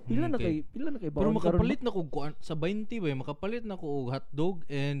 pila na kay Pero baon makapalit na ko sa 20 bay, makapalit na ko og hotdog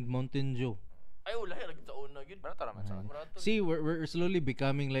and Mountain Dew. Ay lahi ra gid sa una gid. Barato raman sa. Barato. See, we're slowly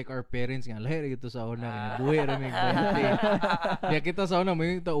becoming like our parents nga. Lahi ra gito sa una kaya buhi ra mig 20. Kaya kita sa una mo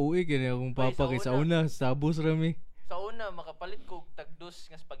yung tauig kaya akong papa kay sa una sabos ra mi. Sa una makapalit ko og tagdos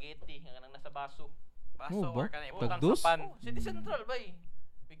nga spaghetti nga nang nasa baso. Baso Oh, ba? or kana ibutang Tagdos? sa pan. City Central bay.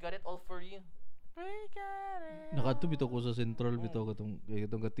 We got it all for you. Nakadto bitaw ko sa Central bitaw katong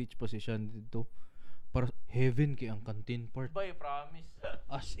ka-teach pa si Sean dito. Para heaven kay ang canteen part. Bay promise.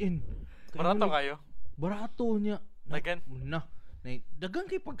 As in. Barato kayo. Barato niya. Dagan? Dagang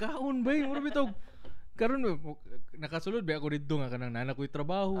kay pagkaon bay. Mura bitaw. Karon nakasulod ba ako dito nga kanang nana ko'y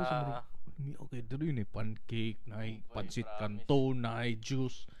trabaho sa okay diri ni pancake, nay pancit canton, nay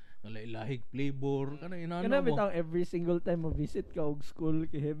juice, nalailahig flavor kana inano kana mo. bitaw every single time mo visit ka og school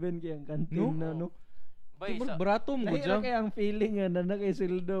kay heaven kay ang canteen na no Bay Murag sa barato mo lahi gud siya. ra kay ang feeling nga na kay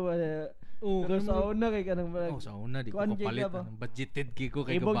sildo Oh, pero sa una kay kanang sa una di ko kuan kay kapalit ka ba? budgeted kay ko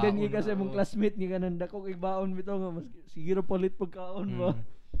kay ibog kabaon. din gi kasi mong classmate ni kanang dako kay baon bitaw nga mas siguro palit pagkaon ba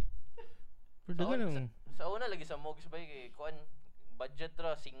Pero dagan sa una lagi sa Mogs bay kay kuan budget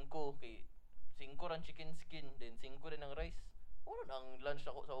ra 5 kay 5 rang chicken skin then 5 rin ang rice. Ano ang lunch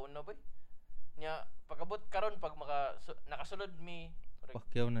ako sa una bay? Nya pagabot karon pag nakasulod mi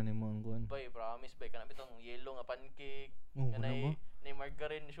pakyaw na nimo ang kuan. bay promise bay kana bitong yellow nga pancake. Oh, Nga wala ba? nay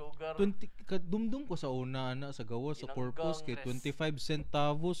margarine sugar. 20 kadumdum ko sa una ana sa gawas sa Tinanggang Corpus kay tres. 25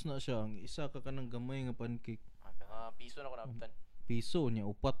 centavos na siya ang isa ka kanang gamay nga pancake. Piso na ko nabitan. Piso niya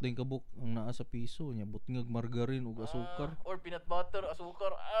upat din kabuk ang naa sa piso niya butngag margarine ug asukar. Or peanut butter,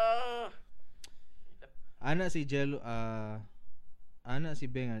 asukar. Ana si Jello ana si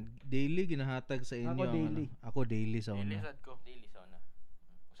Benga daily ginahatag sa inyo Ako ang daily. ako daily sa una. Ilisad ko. Daily sa una.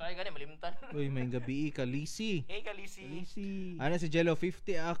 Usay gani malimtan. Uy may gabi kalisi. Hey Kalisi. easy Ana si Jello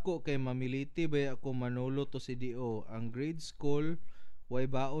 50 ako kay mamiliti ba ako Manolo to CDO. Ang grade school way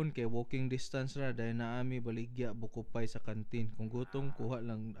baon kay walking distance ra dahil naami baligya bukupay sa kantin. Kung gutom kuha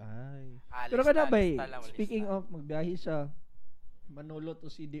lang ay. pero kada bay speaking of magbiyahe sa Manolo to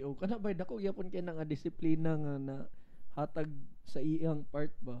CDO kana bay dako gyapon kay nang disiplina nga na hatag sa iyang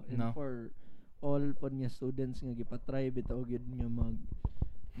part ba and No. for all po niya students nga gipatry bitaw gyud nga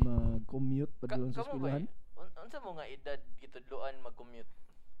mag-commute pa doon sa Kamo ba? eskwelahan Unsa mo nga edad gitudloan mag-commute?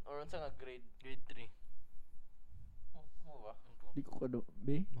 Or unsa nga grade 3? Mo ba? di ko kado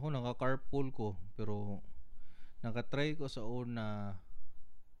be Ako naka-carpool ko pero nakatry ko sa una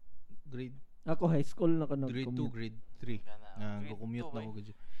grade ako high school na ko grade 2, nag-commute grade 3 Kana. na Grade go-commute 2 na ba? ko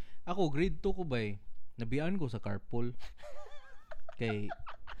gid. Ako grade 2 ko ba Nabiyaan ko sa carpool. Kay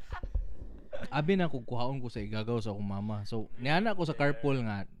abi na kung kuhaon ko sa igagaw sa akong mama. So, niana ko sa carpool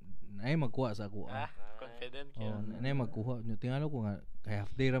nga ay magkuha sa ako. Confident yun. Ay magkuha. Tingala ko nga kay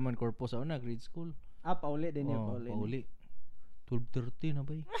half day raman corpo sa una grade school. Pauli din yun. Pauli. 12:30 na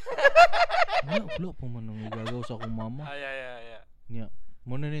ba eh. Wala pa man ang igagaw sa akong mama. Nya,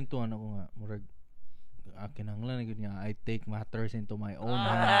 muna rin to ako nga murag kinahanglan na gud nga I take matters into my own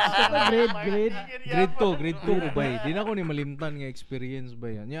hands. Grade 2 ko bay. Di na ko ni malimtan nga experience ba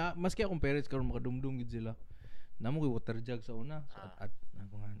yan. Nya maski akong parents karon makadumdum gid sila. Namo ko water jug sa una. So, at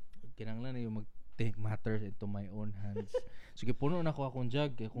ako nga kinahanglan na yung mag take matters into my own hands. Sige puno na ko akong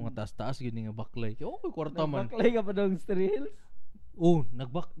jug kay kung taas-taas gid nga baklay. Kay okay kwarta man. Baklay ka pa dong stereals?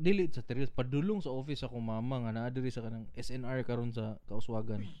 Nagbak dili sa terrace padulong sa office ako mama nga naa diri sa kanang SNR karon sa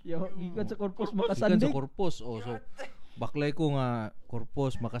Kauswagan. Yo, gikan sa corpus makasandig. Gikan sa corpus. So baklay ko nga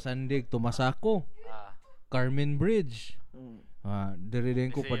corpus makasandig tumasako. Carmen Bridge. Diri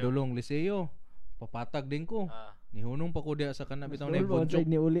din ko padulong Liceo. Papatag din ko. Nihunong pa ko diha sa kana bitaw na bonchok.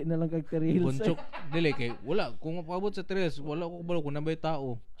 Ni uli na lang kag terrace. Bonchok dili kay wala kung paabot sa terrace wala ko kabalo kung nabay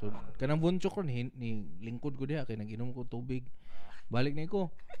tao. So kanang bonchok ron ni lingkod ko diha kay naginom ko tubig. Balik na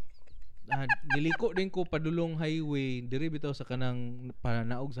ko. Niliko din ko padulong highway diri bitaw sa kanang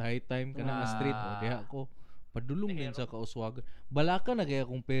pananaog sa high time kanang street diha ko padulong din sa Kauswagan. Balaka na kay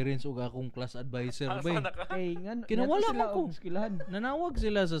akong parents ug akong class advisor bay. Kay kinawala ko. Nanawag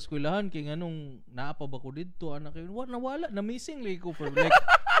sila sa eskwelahan kay nganong naa pa ba ko didto anak kay nawala na missing lay ko for like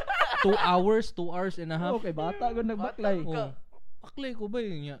 2 hours and a half. Okay, bata gud nagbaklay. Baklay ko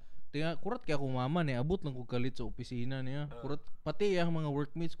bay nya. Tinga kurat kay akong mama ni abot lang ko kalit sa opisina niya. Kurat pati ang mga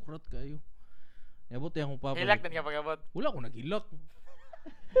workmates kurat kayo. Niabot yang akong papa. Hilak din ka pag-abot. Wala ko naghilak.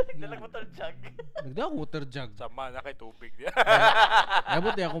 Dalag water jug. Nagdala ko water jug. Sama na kay tubig diya.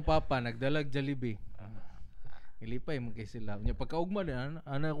 Niabot yang akong papa nagdalag Jollibee. Ilipay mo kay sila. Nya pagkaugma din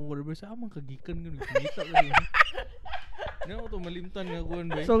ana akong order sa amang kagikan gud kita gud. Ano to malimtan nga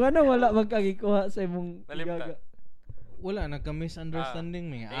kuan ba. So ngano wala magkagikuha sa imong igaga. Wala nagka-misunderstanding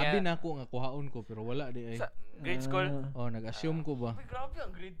mi. Abi na ako nga kuhaon ko pero wala di ay. Sa grade school? Nag-assume ko ba. Uy, grabe ang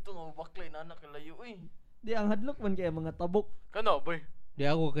grade 2 nga baklay na anak layo Di ang hadlok man kay mga tabok. Kano boy? Di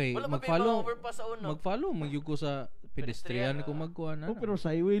ako kay wala mag-follow. Mag-follow magyug ko sa pedestrian ko magkuha na. Pero sa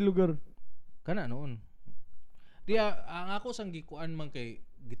highway lugar. Kana noon. Di ang ako sang gikuan man kay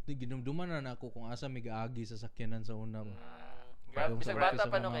ginumduman na ako kung asa may gaagi sa sakyanan sa una ba. Grabe bisag bata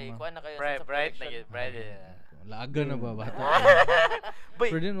pa no kay kuan na kayo sa bright Laga na ba bata?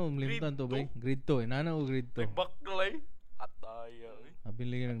 Pero din mo limtan to bay. Grade 2 nana ko grade 2. Baklay. Ataya. Abi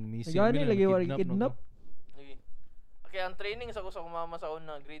lagi nang missing. Gani lagi wala kidnap. Okay, ang training sa ko sa mama sa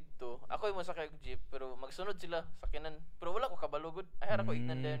una grade 2. Ako yung masakay og jeep pero magsunod sila sakyanan. Pero wala ko kabalugod. Ay ara ko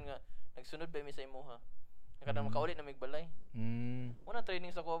ignan dayon nga nagsunod ba mi sa imuha. Kada makaulit na migbalay. Una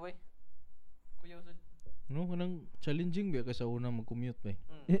training sa ko bay. Kuya usod. No, kanang challenging ba ka sa una mag-commute ba?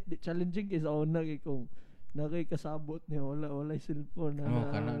 Challenging kay sa una kay kung nakay kasabot niya wala cellphone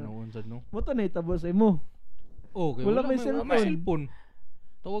na. Kana noon sad no. Mo to na itabo sa imo. Okay, wala may cellphone.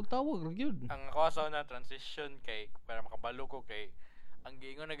 Tawag-tawag ra gyud. Ang ako sa na transition kay para makabalo ko kay ang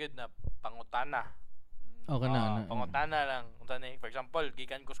giingon na gid na pangutana. Kana. Pangutana lang. Unsa ni for example,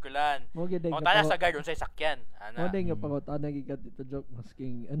 gikan ko eskwelahan. Pangutana sa guard unsay sakyan. Mo day nga pangutana gikan dito joke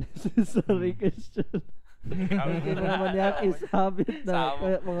masking unnecessary question. Hindi mo naman yung isabit na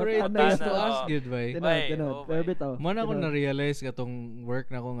mga tanay to ask good ba? Tinod. Mana ko na-realize katong work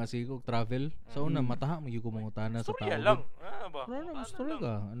na ko nga sigog travel. Sa una, mataha magyug ko mga tana sa tao. Storya lang. Storya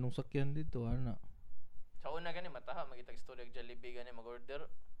ka. Anong sakyan dito? Ana. Sa una gani, mataha. Magitag storya ng Jollibee gani, mag-order.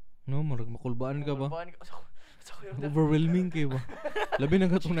 No, marag makulbaan ka ba? Overwhelming kayo ba? Labi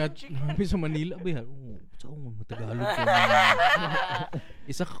na katong nabi sa Manila ba? Sa akong matagalog ko.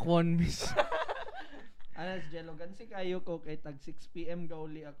 Isa ka kwan, miss. Anas Jelogan si kayo ko kay tag 6 PM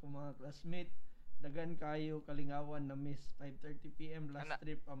gauli ako mga classmate. Dagan kayo kalingawan na miss 5:30 PM last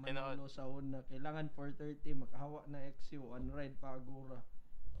trip pa Manolo sa una. Kailangan 4:30 makahawa na XU on ride pa Agura.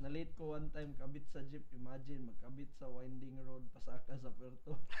 Na late ko one time kabit sa jeep. Imagine magkabit sa winding road pasaka sa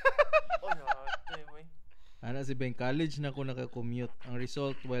Puerto. Ana si Ben college na ko naka-commute. Ang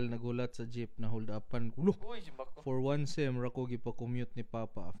result while nagulat sa jeep na hold upan ko. For one sem ra ko gipa-commute ni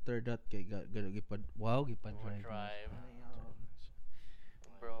Papa. After that kay gipad drive.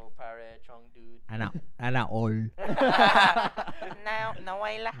 Bro, pare, chong dude. Ana all.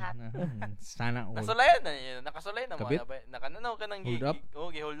 Naway lahat. Sana all. Nasulayan na niya. Nakasulay na Kabit? Nakananaw ka ng hold up?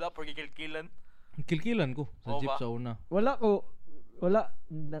 gi-hold up or gikilkilan. Kilkilan ko sa jeep sa una. Wala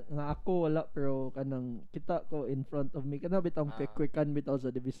nga ako wala pero kanang kita ko in front of me kana bitang quick-quickan bitaw sa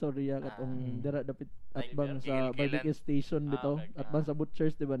Divisoria katong dira dapit atbang sa barbecue station bitaw atbang sa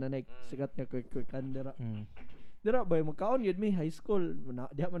butchers di ba na sikat nga quick-quickan dira. Dira bay magkaon yun mi high school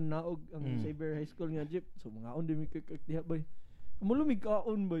diha man naog ang Saber High School nga jeep so mangaon di mi quick diha bay. Kamulumig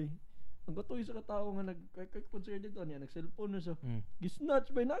kaon bay. Ang katoy sa katao nga nag-quick sponsor dito niya nag-cellphone na siya. Gisnatch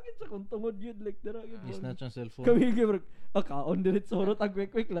bay nakit sa kung tungod yun like dira yun. Gisnatch ang cellphone. Kami gibra kaon diret sorot ang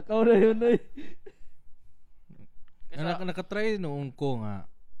quick lakaw na yun ay. Nakatry noong ko nga.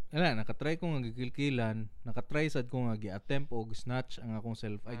 Nakatry ko nga gikilkilan, nakatry sad ko nga gi-attempt og snatch ang akong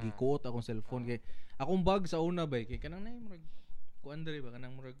ay gikuot akong cellphone kay akong bag sa una bay kay kanang nay murag kuan diri ba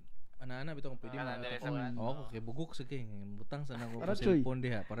kanang murag ana bitaw kung pwede mo kay bugok sa kay butang sa nako cellphone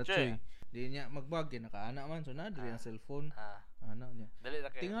diha para choy di niya magbag kay nakaana man so na diri ang cellphone ana niya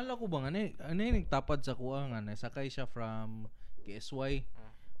tingala ko ba nga ani nagtapad sa kuha nga nasakay siya from KSY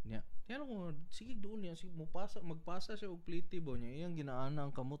niya yan ko sige doon niya sige magpasa siya og pliti bo niya iyang ginaana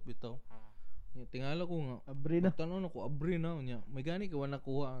ang kamot bitaw niya tingala ko nga abri na tanon ako abri na niya may gani ka wala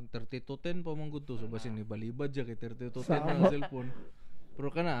kuha 30-10 pa man gud to so basin ni balibad siya kay 30-10 ang cellphone. Pero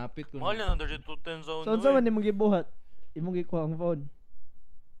kana apit ko. Mahal na 3210 sa uno. So man imong gibuhat? Imong gikuha ang phone.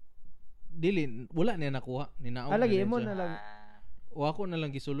 Dili wala niya nakuha. Ninaog. Lagi imo na lang. O ako na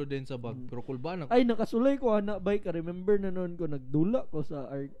lang gisulod din sa bag. Pero kulbaan ako. Ay nakasulay ko ana bike. Remember na noon ko nagdula ko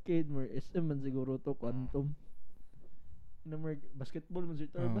sa arcade or SM man siguro to Quantum. Number basketball man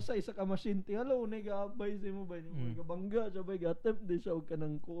siya. Basta isa ka machine. Tingala unay gaabay sa imo ba ni gabangga siya bay gatep di siya og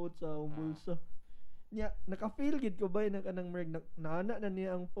kanang kuot sa bulsa. Nya naka-feel gid ko bay na kanang merg naana na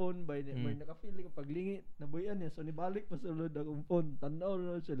niya ang phone bay niya merg naka-feel ko paglingi nabuyan niya so nibalik pa sulod akong phone tanaw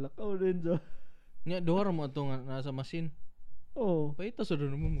na siya lakaw rin sa nya duha ra mo ato nga nasa machine paita sa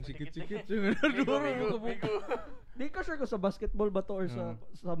doon mo magsikit-sikit duha ra mo kabuko di ka sure ko sa basketball ba to or sa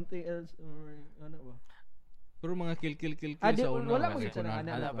something else or ano ba pero mga kill sa una wala mo siya na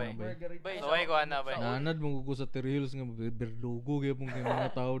ana bay saway ko ana bay nanad mo ko sa Terreals nga berdugo gyud pong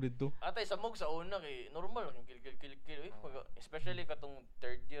mga tao dito atay samog sa una kay normal kay kill especially katong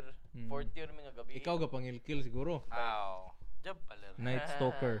third year fourth year mi nga gabi ikaw ga pangil-kill siguro job pala night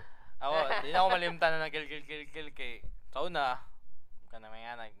stalker di na ako malimtan na kill kay sa una kana may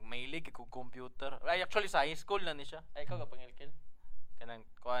ana mahilig ko computer ay actually sa high school na ni siya ay ikaw ga pangil-kill kanang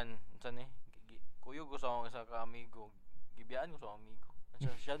kuan unsa ni kuyo ko sa isa ka amigo gibiyaan ko sa amigo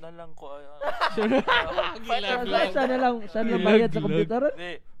siya na lang ko siya na lang bayad sa computer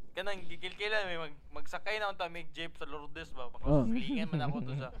di kanang gikilkilan may magsakay na unta mig jeep sa Lourdes ba pakaslingan man ako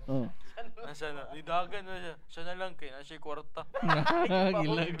to sa siya na idagan na siya na lang kay na siya kwarta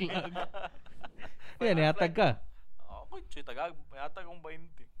gilag yan ihatag ka ako siya tagag ihatag akong 20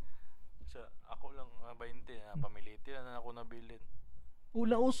 siya ako lang 20 na pamiliti na ako nabilin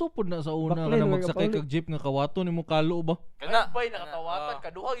uso pod na sa una ka na magsakay kag jeep nga kawaton nimo kalo ba? Kana bay nakatawatan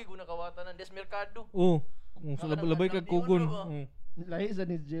kaduha gyud nakawatan ng Des Mercado. Labay kag kugon. Lahi sa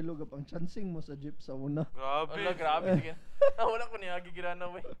ni Jello gapang chancing mo sa jeep sa una. Grabe sige. Wala ko niya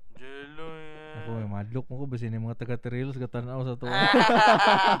gigirana bay. Jello. Ako may madlok mo ko basin mga taga Terreals gatanaw sa tuwa.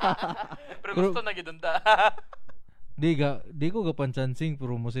 Pero gusto na gid unta. Di ko gapan chancing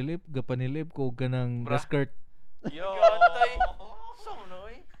pero mosilip gapanilip ko ganang skirt. Yo tay.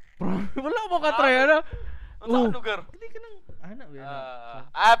 Wala mo ka try ana. Unsa lugar? Hindi ka nang ana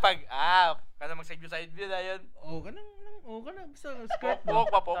kana mag side view dayon. Kanang sa skirt.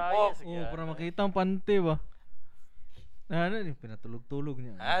 Pok. Para makita ang panty ba. Ana ni pinatulog-tulog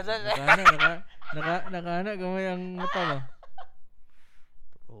niya. Naka gamay ang mata ba.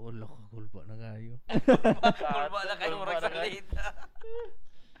 Loko kulba na kayo. Kulba na kayo murag sa late.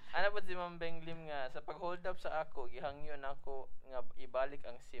 Ano ba si Ma'am Benglim nga sa pag-hold up sa ako gihangyon ako nga ibalik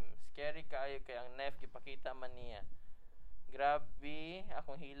ang SIM. Scary kaayo kay ang knife gipakita man niya. Grabe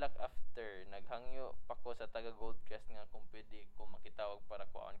akong hilak after naghangyo pa ko sa taga Goldcrest nga kung pwede ko makitawag para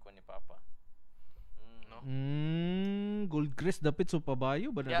kuhaan ko ni Papa. Goldcrest dapit so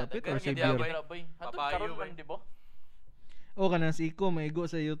pabayo ba na dapit or Xavier? Hatod karon man di ba? Kanang si Iko maigo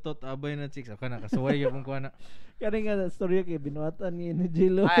sa yutot abay na chicks kana kasuway gyapon ko ana. Kani nga storya kay binuatan ni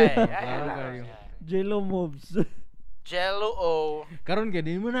Jello. Jello moves. Jello karon kay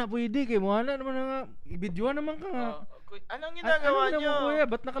di mo na pwede kay mo ana naman nga i-videoan naman ka nga. Anong ginagawa niyo? Kuya,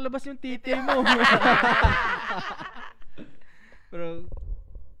 ba't nakalabas yung titi mo? Pero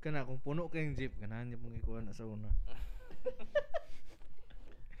kana kung puno kayong jeep ganahan niyo pong ikuha na sa una.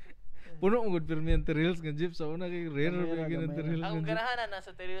 Puno mo good permanent Terreals nga jeep sa una kay rare bigyan ng Terreals. Ang ganahan na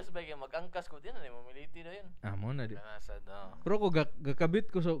sa Terreals ba kay mag-angkas ko din na mamiliti na yun. Mo na di. Nasa daw. Pero ko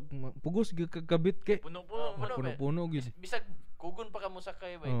gakabit ko so pugos gakabit kay puno gyud. Bisag Kugon pa ka mo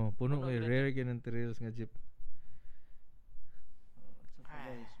sakay bay. Oh, puno kay rare kinang trails nga jeep. So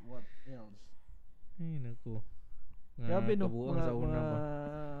guys, what else? Ay nako. Grabe no, kabuang sa una ba.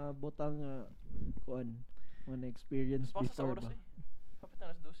 Butang kuan mga experience Basta sa before oras ba. Kapit na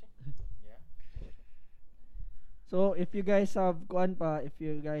alas 12. Yeah. So if you guys have kuan pa, if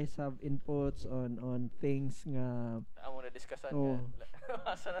you guys have inputs on things nga Amo na diskusyon Oh.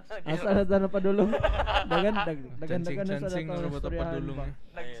 Asa na padulong. Dagan na sa Chansing na ba padulong.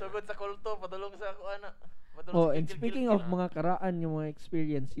 Nagsugod sa kulto, padulong sa ako ana. Oh, and speaking of mga karaan, yung mga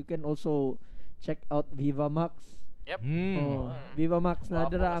experience, you can also check out Viva Max. Yep. Oh, Viva Max na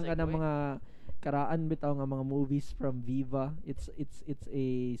Wapo dira ang ka kanang segue. mga karaan bitaw nga mga movies from Viva. It's a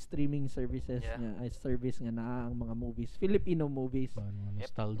streaming services Yeah. nga, a service nga naa ang mga movies, Filipino movies.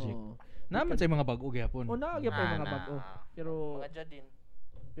 Nostalgic. Oh. Naman sa mga bago gyapon. O naagya pa yung mga bago. Pero Mga Jadin.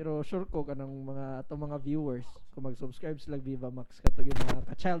 sure ko kanang mga atong mga viewers kung mag-subscribe sila Viva Max katong yung mga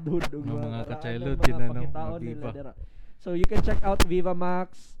ka-childhood ug Mga karaan, ka-childhood mga din, ano, pakitaon mga nila Viva. dira. So you can check out Viva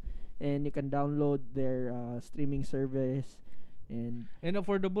Max and you can download their streaming service and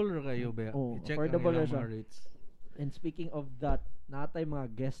affordable ra kayo ba? Oh, I-check affordable ang ra ilang siya. mga rates. speaking of that, natay mga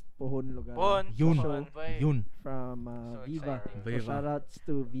guest pohon lugar Pon. Yun. Pon, bay. Yun. from So Viva. exciting. So Viva. shoutouts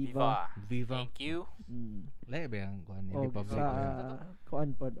to Viva. Viva. Thank you. Mm. Lahi ba ang kuan Og IndiePublic? sa kuan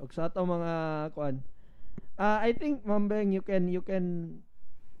pod og sa ato mga kuan. I think Mambeng you can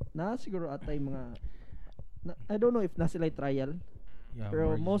na siguro atay mga I don't know if na sila trial. Yeah,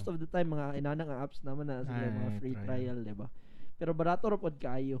 Pero more most of the time mga inanang apps naman na sila Ay, mga free trial. trial, 'di ba? Pero barato ra pod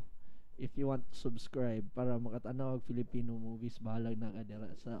kayo if you want to subscribe para makatanaw og Filipino movies bahalag na kadira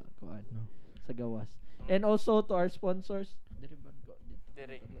sa kuan No. sa gawas. And also to our sponsors, diri ba ko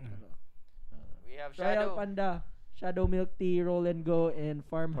Diri. We have Royal Shadow. Panda, Shadow Milk Tea, Roll and Go, and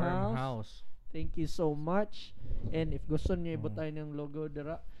Farmhouse. Farmhouse. Thank you so much. And if gusto niyo ibutay ng logo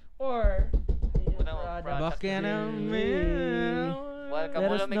dira or Punta mo, product, product. Bakit Yay. naman? Welcome Let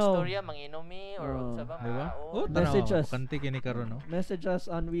mo us lang know. istorya, manginomi or Oh. sa ba? Diba? Oh, Message us. Kanti kini karon no. Message us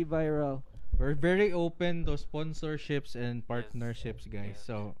on WeViral. We're very open to sponsorships and partnerships, guys. Yes.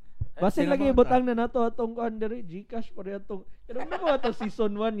 So, Basin Sila lagi mga- ibutang na nato atong kuan diri GCash pare atong. Pero mo ato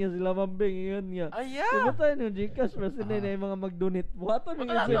season 1 nya sila Mambeng yun nya. Ay, yeah. Ibutay no GCash basin na yung mga mag-donate. Buhaton ng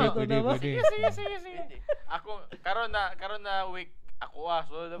Wala, isa pwede, na ba? pwede. Hindi. Ako karon na week ako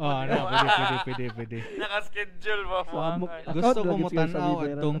so pwede. Naka-schedule ba po? Sa amok- Gusto ko Account mo lagi siya sa tanaw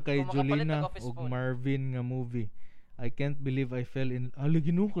Viva, atong kay Kung makapalit Julina ng office ug phone. Marvin nga movie. I can't believe I fell in. Lagi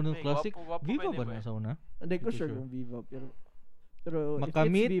ko ng Ay, classic. gwapo Viva pwede ba ba na eh? sa una? Hindi ko Hindi sure sure. kung Viva pero if it's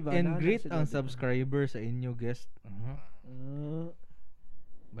Makamit Viva, and naana greet sila ang dito. subscriber sa inyo guest.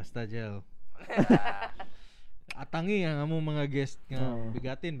 Basta gel. Atangi ang among mga guest nga Oo.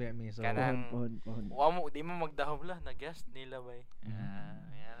 bigatin ba mi so. Kanang- Pohon. Wa mo di mo magdahom la na guest nila bay.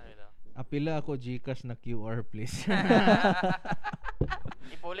 Ayan ito. Apila ako GCash na QR please.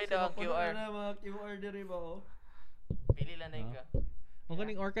 Ipuli daw ang QR. Mga QR diri ba oh? Pili lang na ka. O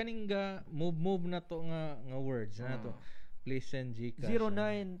kaning ga move na to nga words na to. Please send GCash.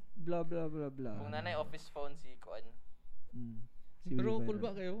 09 blah blah blah blah. Kung nanay office phone si Kuan. Mm. Si Pero Viva cool yun.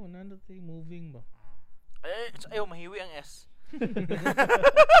 ba kayo? Nando tayo moving ba? Ayaw mahiwi ang S.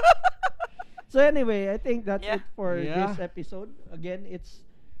 So anyway, I think that's Yeah. it for Yeah. this episode. Again, it's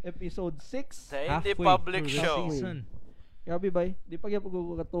episode 6. The Halfway IndiePublic through the Show. season. Grabe bay, di pa gyud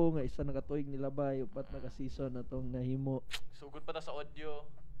ko katuo nga isa nakatuig nila bay upat na ka season atong nahimo. Sugod pa ta sa audio.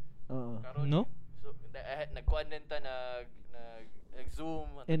 Oo. Karon No? So nagkuan din ta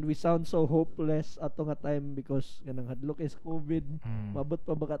nag-zoom. And we sound so hopeless ato nga time because kanang hadlok is COVID. Mm. Mabot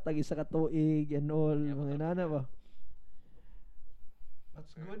pa ba katag isa ka tuig and all Yeah, mga but- inana ba.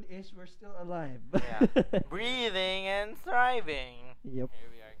 What's good is we're still alive. Yeah. Breathing and thriving. Yep.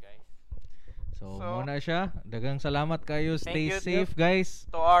 Here we are, guys. So, So, muna siya. Dagang salamat kayo. Stay you. safe, guys.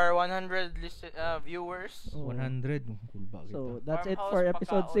 To our 100 viewers, Oh. 100. Cool ba kita? So that's it Farmhouse for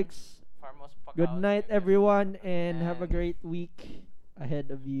episode Pakaon. 6. Farmhouse Pakaon. Good night everyone and have a And- great week ahead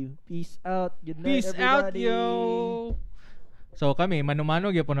of you. Peace out. Good night Peace out, everybody. yo! So kami,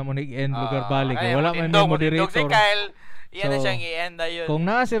 mano-mano gyapon na mo i-end lugar balik. Ay, Wala man matindog, may matindog si moderator. Kyle. Iyan na So, siyang i-end na yun. Kung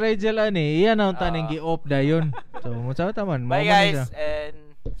naa si Rigel ani, iyan ang taning gi-off dayon. So, mo taman. Bye guys and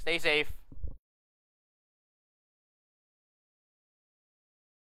stay safe.